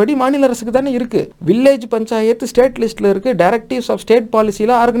சட்டத்தின்படி மாநில அரசுக்கு தானே இருக்குது. வில்லேஜ் பஞ்சாயத்து ஸ்டேட் லிஸ்ட்டில் இருக்குது, டைரக்டிவ்ஸ் ஆஃப் ஸ்டேட்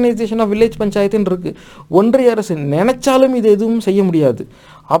பாலிசியில் ஆர்கனைசேஷன் ஆஃப் வில்லேஜ் பஞ்சாயத்துன்னு இருக்குது. ஒன்றிய அரசு நினைச்சாலும் இது எதுவும் செய்ய முடியாது.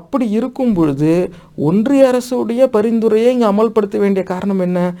 அப்படி இருக்கும் பொழுது ஒன்றிய அரசுடைய பரிந்துரையை இங்கே அமல்படுத்த வேண்டிய காரணம்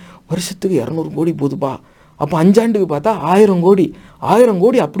என்ன? வருஷத்துக்கு 200 கோடி போதுப்பா, அப்போ 5 ஆண்டுக்கு பார்த்தா 1000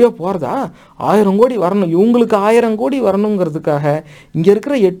 கோடி அப்படியே போகிறதா? 1000 கோடி வரணும், இவங்களுக்கு 1000 கோடி வரணுங்கிறதுக்காக இங்கே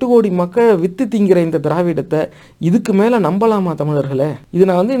இருக்கிற 8 கோடி மக்களை விற்று திங்கிற இந்த திராவிடத்தை இதுக்கு மேலே நம்பலாமா தமிழர்களே? இது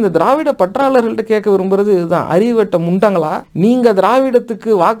நான் வந்து இந்த திராவிட பற்றாளர்கள்ட்ட கேட்க விரும்புகிறது இதுதான். அறிவட்ட முண்டங்களா, நீங்கள்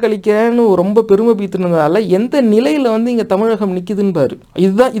திராவிடத்துக்கு வாக்களிக்கிறேன்னு ரொம்ப பெருமை பீத்துனதால எந்த நிலையில் வந்து இங்கே தமிழகம் நிற்குதுன்னு பாரு.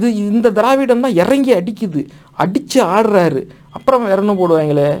 இந்த திராவிடம் தான் இறங்கி அடித்து ஆடுறாரு. அப்புறம் வேற என்ன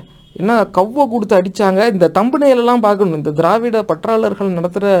போடுவாங்களே, என்ன கவ்வை கொடுத்து அடித்தாங்க. இந்த தம்புநெயிலெல்லாம் பார்க்கணும், இந்த திராவிட பற்றாளர்கள்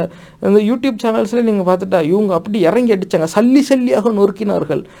நடத்துகிற இந்த யூடியூப் சேனல்ஸில் நீங்கள் பார்த்துட்டா இவங்க அப்படி இறங்கி அடித்தாங்க, சல்லியாக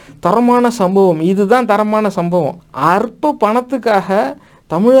நொறுக்கினார்கள். தரமான சம்பவம், இதுதான் தரமான சம்பவம். அற்ப பணத்துக்காக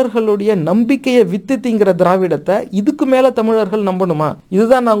தமிழர்களுடைய நம்பிக்கையை வித்து திங்கிற திராவிடத்தை இதுக்கு மேலே தமிழர்கள் நம்பணுமா?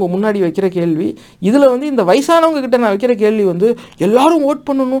 இதுதான் நாங்கள் முன்னாடி வைக்கிற கேள்வி. இதில் வந்து இந்த வயசானவங்க கிட்ட நான் வைக்கிற கேள்வி வந்து, எல்லாரும் ஓட்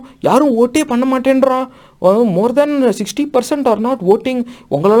பண்ணணும், யாரும் ஓட்டே பண்ண மாட்டேன்றா, more than 60% are not voting,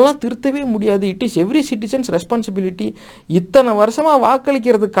 உங்களெல்லாம் திருத்தவே முடியாது, it is every citizen's responsibility, இத்தனை வருஷமாக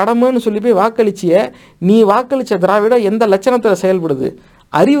வாக்களிக்கிறது கடமைன்னு சொல்லி போய் வாக்களிச்சிய நீ வாக்களித்த திராவிடம் எந்த லட்சணத்தில் செயல்படுது?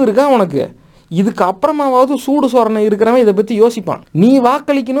 அறிவு இருக்கா உனக்கு? இதுக்கு அப்புறமாவது சூடு சோரணை இருக்கிறவன் இதை பற்றி யோசிப்பான். நீ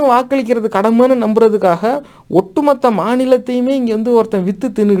வாக்களிக்கிறது கடமைன்னு நம்புறதுக்காக ஒட்டுமொத்த மாநிலத்தையுமே இங்கே வந்து ஒருத்தன் விற்று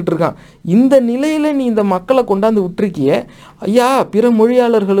தின்னுக்கிட்டு இருக்கான். இந்த நிலையில் நீ இந்த மக்களை கொண்டாந்து விட்டுருக்கிய. ஐயா, பிற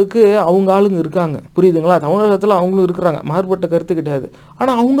மொழியாளர்களுக்கு அவங்க ஆளுங்க இருக்காங்க, புரியுதுங்களா? தமிழகத்தில் அவங்களும் இருக்கிறாங்க, மாறுபட்ட கருத்து கிடையாது.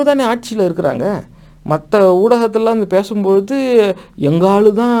 ஆனால் அவங்க தானே ஆட்சியில் இருக்கிறாங்க. மற்ற ஊடகத்திலாம் வந்து பேசும்பொழுது எங்கள்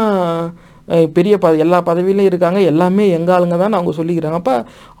ஆளு தான் பெரிய எல்லா பதவியிலையும் இருக்காங்க, எல்லாமே எங்கள் ஆளுங்க தான் அவங்க சொல்லிக்கிறாங்க. அப்போ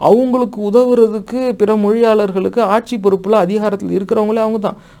அவங்களுக்கு உதவுறதுக்கு பிற மொழியாளர்களுக்கு ஆட்சி பொறுப்பில் அதிகாரத்தில் இருக்கிறவங்களே அவங்க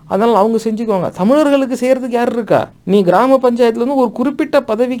தான். அதனால் அவங்க செஞ்சுக்குவாங்க. தமிழர்களுக்கு செய்கிறதுக்கு யார் இருக்கா? நீ கிராம பஞ்சாயத்துலேருந்து ஒரு குறிப்பிட்ட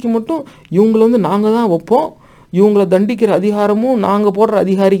பதவிக்கு மட்டும் இவங்களை வந்து நாங்கள் தான் வைப்போம், இவங்களை தண்டிக்கிற அதிகாரமும் நாங்கள் போடுற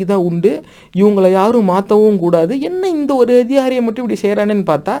அதிகாரிக்கு தான் உண்டு, இவங்களை யாரும் மாற்றவும் கூடாது. என்ன இந்த ஒரு அதிகாரியை மட்டும் இப்படி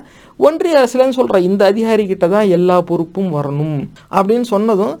செய்கிறானேன்னு பார்த்தா ஒன்றிய அரசுலன்னு சொல்கிற இந்த அதிகாரிக்கிட்ட தான் எல்லா பொறுப்பும் வரணும் அப்படின்னு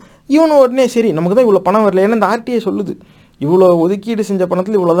சொன்னதும் இவனு உடனே சரி நமக்கு தான் இவ்வளோ பணம் வரல. ஏன்னா இந்த ஆர்டிஐ சொல்லுது இவ்வளோ ஒதுக்கீடு செஞ்ச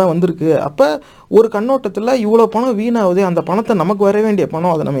பணத்தில் இவ்வளோ தான் வந்திருக்கு. அப்போ ஒரு கண்ணோட்டத்தில் இவ்வளோ பணம் வீணாகுது, அந்த பணத்தை நமக்கு வர வேண்டிய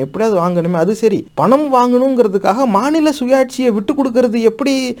பணம், அதை நம்ம எப்படியாவது வாங்கணுமே. அது சரி, பணம் வாங்கணுங்கிறதுக்காக மாநில சுயாட்சியை விட்டு கொடுக்கறது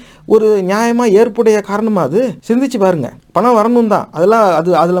எப்படி ஒரு நியாயமாக ஏற்புடைய காரணமாக? அது சிந்திச்சு பாருங்க. பணம் வரணும் தான், அதெல்லாம்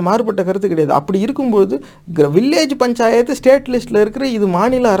அதில் மாறுபட்ட கருத்து கிடையாது. அப்படி இருக்கும்போது வில்லேஜ் பஞ்சாயத்து ஸ்டேட் லிஸ்ட்டில் இருக்கிற இது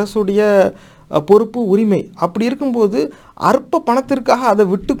மாநில அரசுடைய பொறுப்பு, உரிமை. அப்படி இருக்கும்போது அற்ப பணத்திற்காக அதை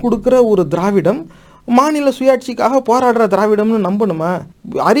விட்டு கொடுக்குற ஒரு திராவிடம் மாநில சுயாட்சிக்காக போராடுற திராவிடம்னு நம்பணுமா?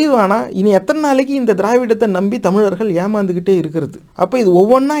 அறிவானா? இனி எத்தனை நாளைக்கு இந்த திராவிடத்தை நம்பி தமிழர்கள் ஏமாந்துக்கிட்டே இருக்கிறது? அப்போ இது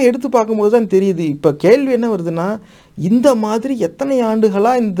ஒவ்வொன்றா எடுத்து பார்க்கும்போது தான் தெரியுது. இப்போ கேள்வி என்ன வருதுன்னா, இந்த மாதிரி எத்தனை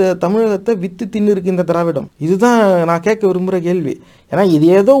ஆண்டுகளாக இந்த தமிழகத்தை வித்து தின்னு இருக்கு இந்த திராவிடம்? இதுதான் நான் கேட்க விரும்புகிற கேள்வி. ஏன்னா இது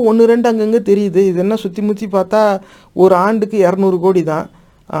ஏதோ 1-2 அங்கங்கே தெரியுது. இது என்ன சுற்றி முற்றி பார்த்தா ஒரு ஆண்டுக்கு 200 கோடி தான்.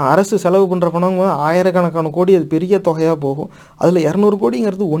 அரசு செலவு பண்ணுற பணம் ஆயிரக்கணக்கான கோடி, அது பெரிய தொகையாக போகும். அதில் 200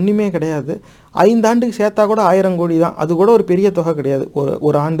 கோடிங்கிறது ஒன்றுமே கிடையாது. 5 ஆண்டுக்கு சேர்த்தா கூட 1000 கோடி தான். அது கூட ஒரு பெரிய தொகை கிடையாது.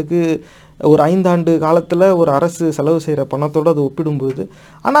 ஒரு ஆண்டுக்கு ஒரு 5 ஆண்டு காலத்தில் ஒரு அரசு செலவு செய்கிற பணத்தோடு அது ஒப்பிடும்போது.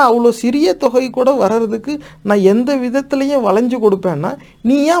 ஆனால் அவ்வளோ சிறிய தொகை கூட வர்றதுக்கு நான் எந்த விதத்துலையும் வளைஞ்சு கொடுப்பேன்னா,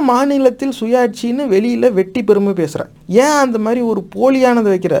 நீ ஏன் மாநிலத்தில் சுயாட்சின்னு வெளியில் வெட்டி பெருமை பேசுகிற? ஏன் அந்த மாதிரி ஒரு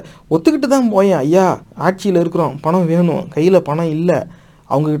போலியானதை வைக்கிற? ஒத்துக்கிட்டு தான் போயேன், ஐயா ஆட்சியில் இருக்கிறோம், பணம் வேணும், கையில் பணம் இல்லை,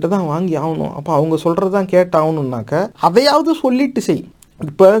 அவங்கக்கிட்ட தான் வாங்கி ஆகணும், அப்போ அவங்க சொல்கிறது தான் கேட்டாகணுன்னாக்க அதையாவது சொல்லிட்டு செய்.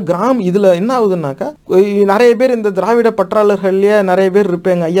 இப்போ இதில் என்ன ஆகுதுன்னாக்கா, நிறைய பேர் இந்த திராவிட பற்றாளர்கள்லேயே நிறைய பேர்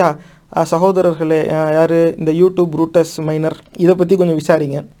இருப்பேங்க. ஐயா சகோதரர்களே, யார் இந்த யூடியூப் ரூட்டஸ் மைனர், இதை பற்றி கொஞ்சம்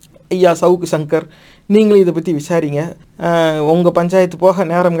விசாரிங்க. ஐயா சவுக்கு சங்கர், நீங்களும் இதை பற்றி விசாரிங்க. உங்கள் பஞ்சாயத்து போக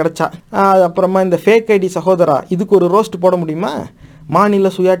நேரம் கிடச்சா. அப்புறமா இந்த ஃபேக் ஐடி சகோதரா, இதுக்கு ஒரு ரோஸ்ட் போட முடியுமா? மாநில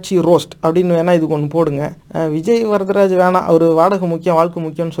சுயாட்சி ரோஸ்ட் அப்படின்னு வேணால் இதுக்கு ஒன்று போடுங்க. விஜய் வரதராஜ் வேணாம், அவர் வாடகை முக்கியம் வாழ்க்கை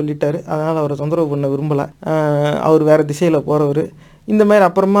முக்கியம்னு சொல்லிட்டாரு, அதனால் அவரை தொந்தரவு பண்ண விரும்பலை. அவர் வேறு திசையில் போகிறவர். இந்த மாதிரி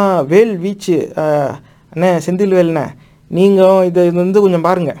அப்புறமா வேல் வீச்சு அண்ணே, செந்தில்வேல்ண்ணே, நீங்கள் இதை கொஞ்சம்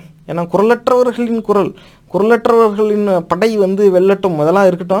பாருங்கள். ஏன்னா குரலற்றவர்களின் படை வெல்லட்டும், அதெல்லாம்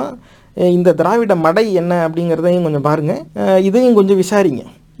இருக்கட்டும். இந்த திராவிட மடை என்ன அப்படிங்கிறதையும் கொஞ்சம் பாருங்கள். இதையும் கொஞ்சம் விசாரிங்க.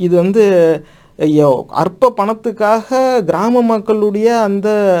 இது அற்ப பணத்துக்காக கிராம மக்களுடைய அந்த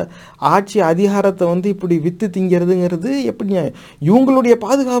ஆட்சி அதிகாரத்தை இப்படி விற்று திங்கிறதுங்கிறது எப்படி? இவங்களுடைய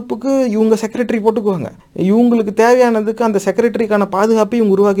பாதுகாப்புக்கு இவங்க செக்ரட்டரி போட்டுக்குவாங்க, இவங்களுக்கு தேவையானதுக்கு அந்த செக்ரட்டரிக்கான பாதுகாப்பை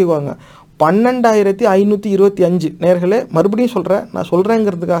இவங்க உருவாக்கிக்குவாங்க. 12,525 நேர்களே, மறுபடியும் சொல்கிறேன், நான்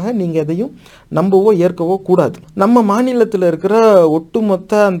சொல்கிறேங்கிறதுக்காக நீங்கள் எதையும் நம்பவோ ஏற்கவோ கூடாது. நம்ம மாநிலத்தில் இருக்கிற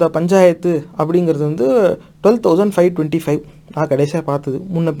ஒட்டுமொத்த அந்த பஞ்சாயத்து அப்படிங்கிறது 12,525. நான் கடைசியாக பார்த்தது,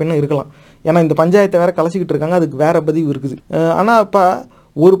 முன்ன பின்ன இருக்கலாம், ஏன்னா இந்த பஞ்சாயத்தை வேறு கலைச்சிக்கிட்டு இருக்காங்க, அதுக்கு வேறு பதிவு இருக்குது. ஆனால் இப்போ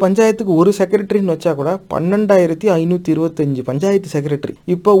ஒரு பஞ்சாயத்துக்கு ஒரு செக்ரட்டரின்னு வச்சா கூட 12,525 பஞ்சாயத்து செக்ரட்டரி.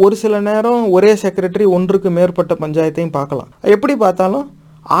 இப்போ ஒரு சில நேரம் ஒரே செக்ரட்டரி ஒன்றுக்கு மேற்பட்ட பஞ்சாயத்தையும் பார்க்கலாம். எப்படி பார்த்தாலும்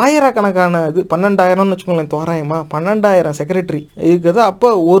ஆயிரக்கணக்கான 12,000ன்னு வச்சுக்கோங்களேன், தோராயமா 12,000 செக்ரட்டரி இருக்குது. அப்போ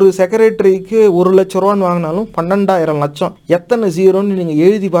ஒரு செக்ரட்டரிக்கு 1 லட்ச ரூபான்னு வாங்கினாலும் 12,000 லட்சம் எத்தனை ஜீரோன்னு நீங்கள்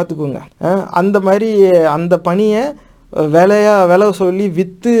எழுதி பார்த்துக்கோங்க. அந்த மாதிரி அந்த பணியை விலை சொல்லி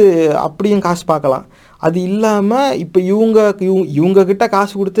விற்று அப்படியும் காசு பார்க்கலாம். அது இல்லாமல் இப்போ இவங்கக்கிட்ட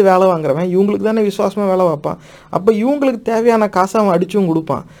காசு கொடுத்து வேலை வாங்குறவன் இவங்களுக்கு தானே விசுவாசமாக வேலை பார்ப்பான். அப்போ இவங்களுக்கு தேவையான காசை அவன் அடிச்சும்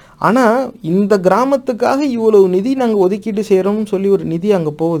கொடுப்பான். ஆனால் இந்த கிராமத்துக்காக இவ்வளவு நிதி நாங்கள் ஒதுக்கீட்டு செய்கிறோம்னு சொல்லி ஒரு நிதி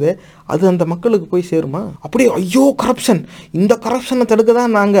அங்கே போகுது, அது அந்த மக்களுக்கு போய் சேருமா? அப்படியே ஐயோ கரப்ஷன், இந்த கரப்ஷனை தடுக்க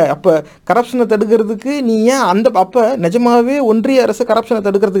தான் நாங்கள். அப்போ கரப்ஷனை தடுக்கிறதுக்கு நீ ஏன் அப்போ நிஜமாகவே ஒன்றிய அரசு கரப்ஷனை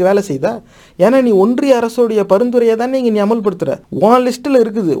தடுக்கிறதுக்கு வேலை செய்தா? ஏன்னா நீ ஒன்றிய அரசுடைய பரிந்துரையை தானே நீ அமல்படுத்துகிற. உன் லிஸ்ட்டில்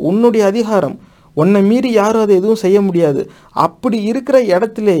இருக்குது, உன்னுடைய அதிகாரம், உன்னை மீறி யாரும் அதை எதுவும் செய்ய முடியாது. அப்படி இருக்கிற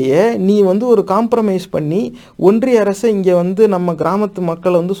இடத்துலையே நீ ஒரு காம்ப்ரமைஸ் பண்ணி ஒன்றிய அரசை இங்கே நம்ம கிராமத்து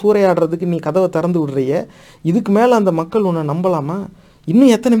மக்களை சூறையாடுறதுக்கு நீ கதவை திறந்து விடுறிய. இதுக்கு மேலே அந்த மக்கள் உன்னை நம்பலாமா?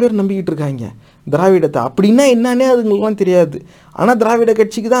 இன்னும் எத்தனை பேர் நம்பிக்கிட்டு இருக்காங்க திராவிடத்தை? அப்படின்னா என்னன்னே அதுங்களுக்குலாம் தெரியாது. ஆனால் திராவிட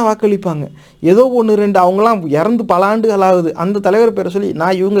கட்சிக்கு தான் வாக்களிப்பாங்க. ஏதோ 1-2 அவங்களாம் இறந்து பல ஆண்டுகள் ஆகுது, அந்த தலைவர் பேரை சொல்லி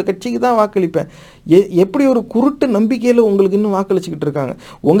நான் இவங்க கட்சிக்கு தான் வாக்களிப்பேன். எப்படி ஒரு குருட்டு நம்பிக்கையில் உங்களுக்கு இன்னும் வாக்களிச்சுக்கிட்டு இருக்காங்க.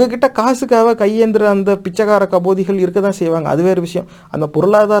 உங்ககிட்ட காசுக்காக கையேந்திர அந்த பிச்சைக்கார கபோதிகள் இருக்க தான் செய்வாங்க, அது வேறு விஷயம். அந்த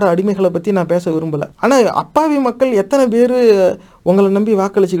பொருளாதார அடிமைகளை பற்றி நான் பேச விரும்பலை. ஆனால் அப்பாவி மக்கள் எத்தனை பேர் உங்களை நம்பி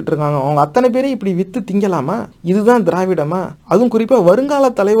வாக்களிச்சுக்கிட்டு இருக்காங்க? அவங்க அத்தனை பேரையும் இப்படி விற்று திங்கலாமா? இதுதான் திராவிடமா? அதுவும் குறிப்பாக வருங்கால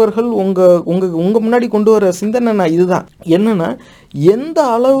தலைவர்கள் உங்கள் முன்னாடி கொண்டு வர சிந்தனை இதுதான். என்னன்னா, எந்த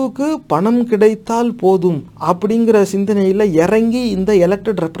அளவுக்கு பணம் கிடைத்தால் போதும் அப்படிங்கிற சிந்தனையில் இறங்கி இந்த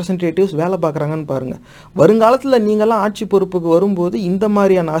எலெக்டட் ரெப்ரசன்டேட்டிவ்ஸ் வேலை பார்க்குறாங்கன்னு பாருங்கள். வருங்காலத்தில் நீங்களாம் ஆட்சி பொறுப்புக்கு வரும்போது இந்த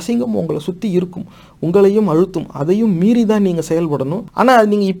மாதிரியான அசிங்கம் உங்களை சுற்றி இருக்கும், உங்களையும் அழுத்தும். அதையும் மீறி தான் நீங்கள் செயல்படணும். ஆனால்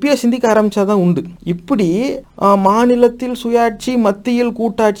நீங்கள் இப்பயே சிந்திக்க ஆரம்பித்தா தான் உண்டு. இப்படி மாநிலத்தில் சுயாட்சி, மத்தியில்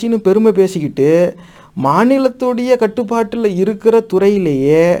கூட்டாட்சின்னு பெருமை பேசிக்கிட்டு மாநிலத்துடைய கட்டுப்பாட்டில் இருக்கிற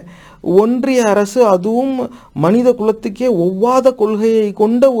துறையிலேயே ஒன்றிய அரசு அதுவும் மனித குலத்துக்கே ஒவ்வாத கொள்கையை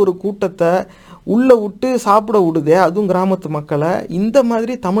கொண்ட ஒரு கூட்டத்தை உள்ளே விட்டு சாப்பிட விடுதே, அதுவும் கிராமத்து மக்களை. இந்த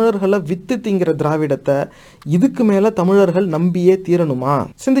மாதிரி தமிழர்களை வித்து திங்கிற திராவிடத்தை இதுக்கு மேலே தமிழர்கள் நம்பியே தீரணுமா?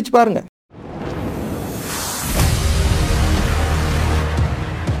 சிந்திச்சு பாருங்க.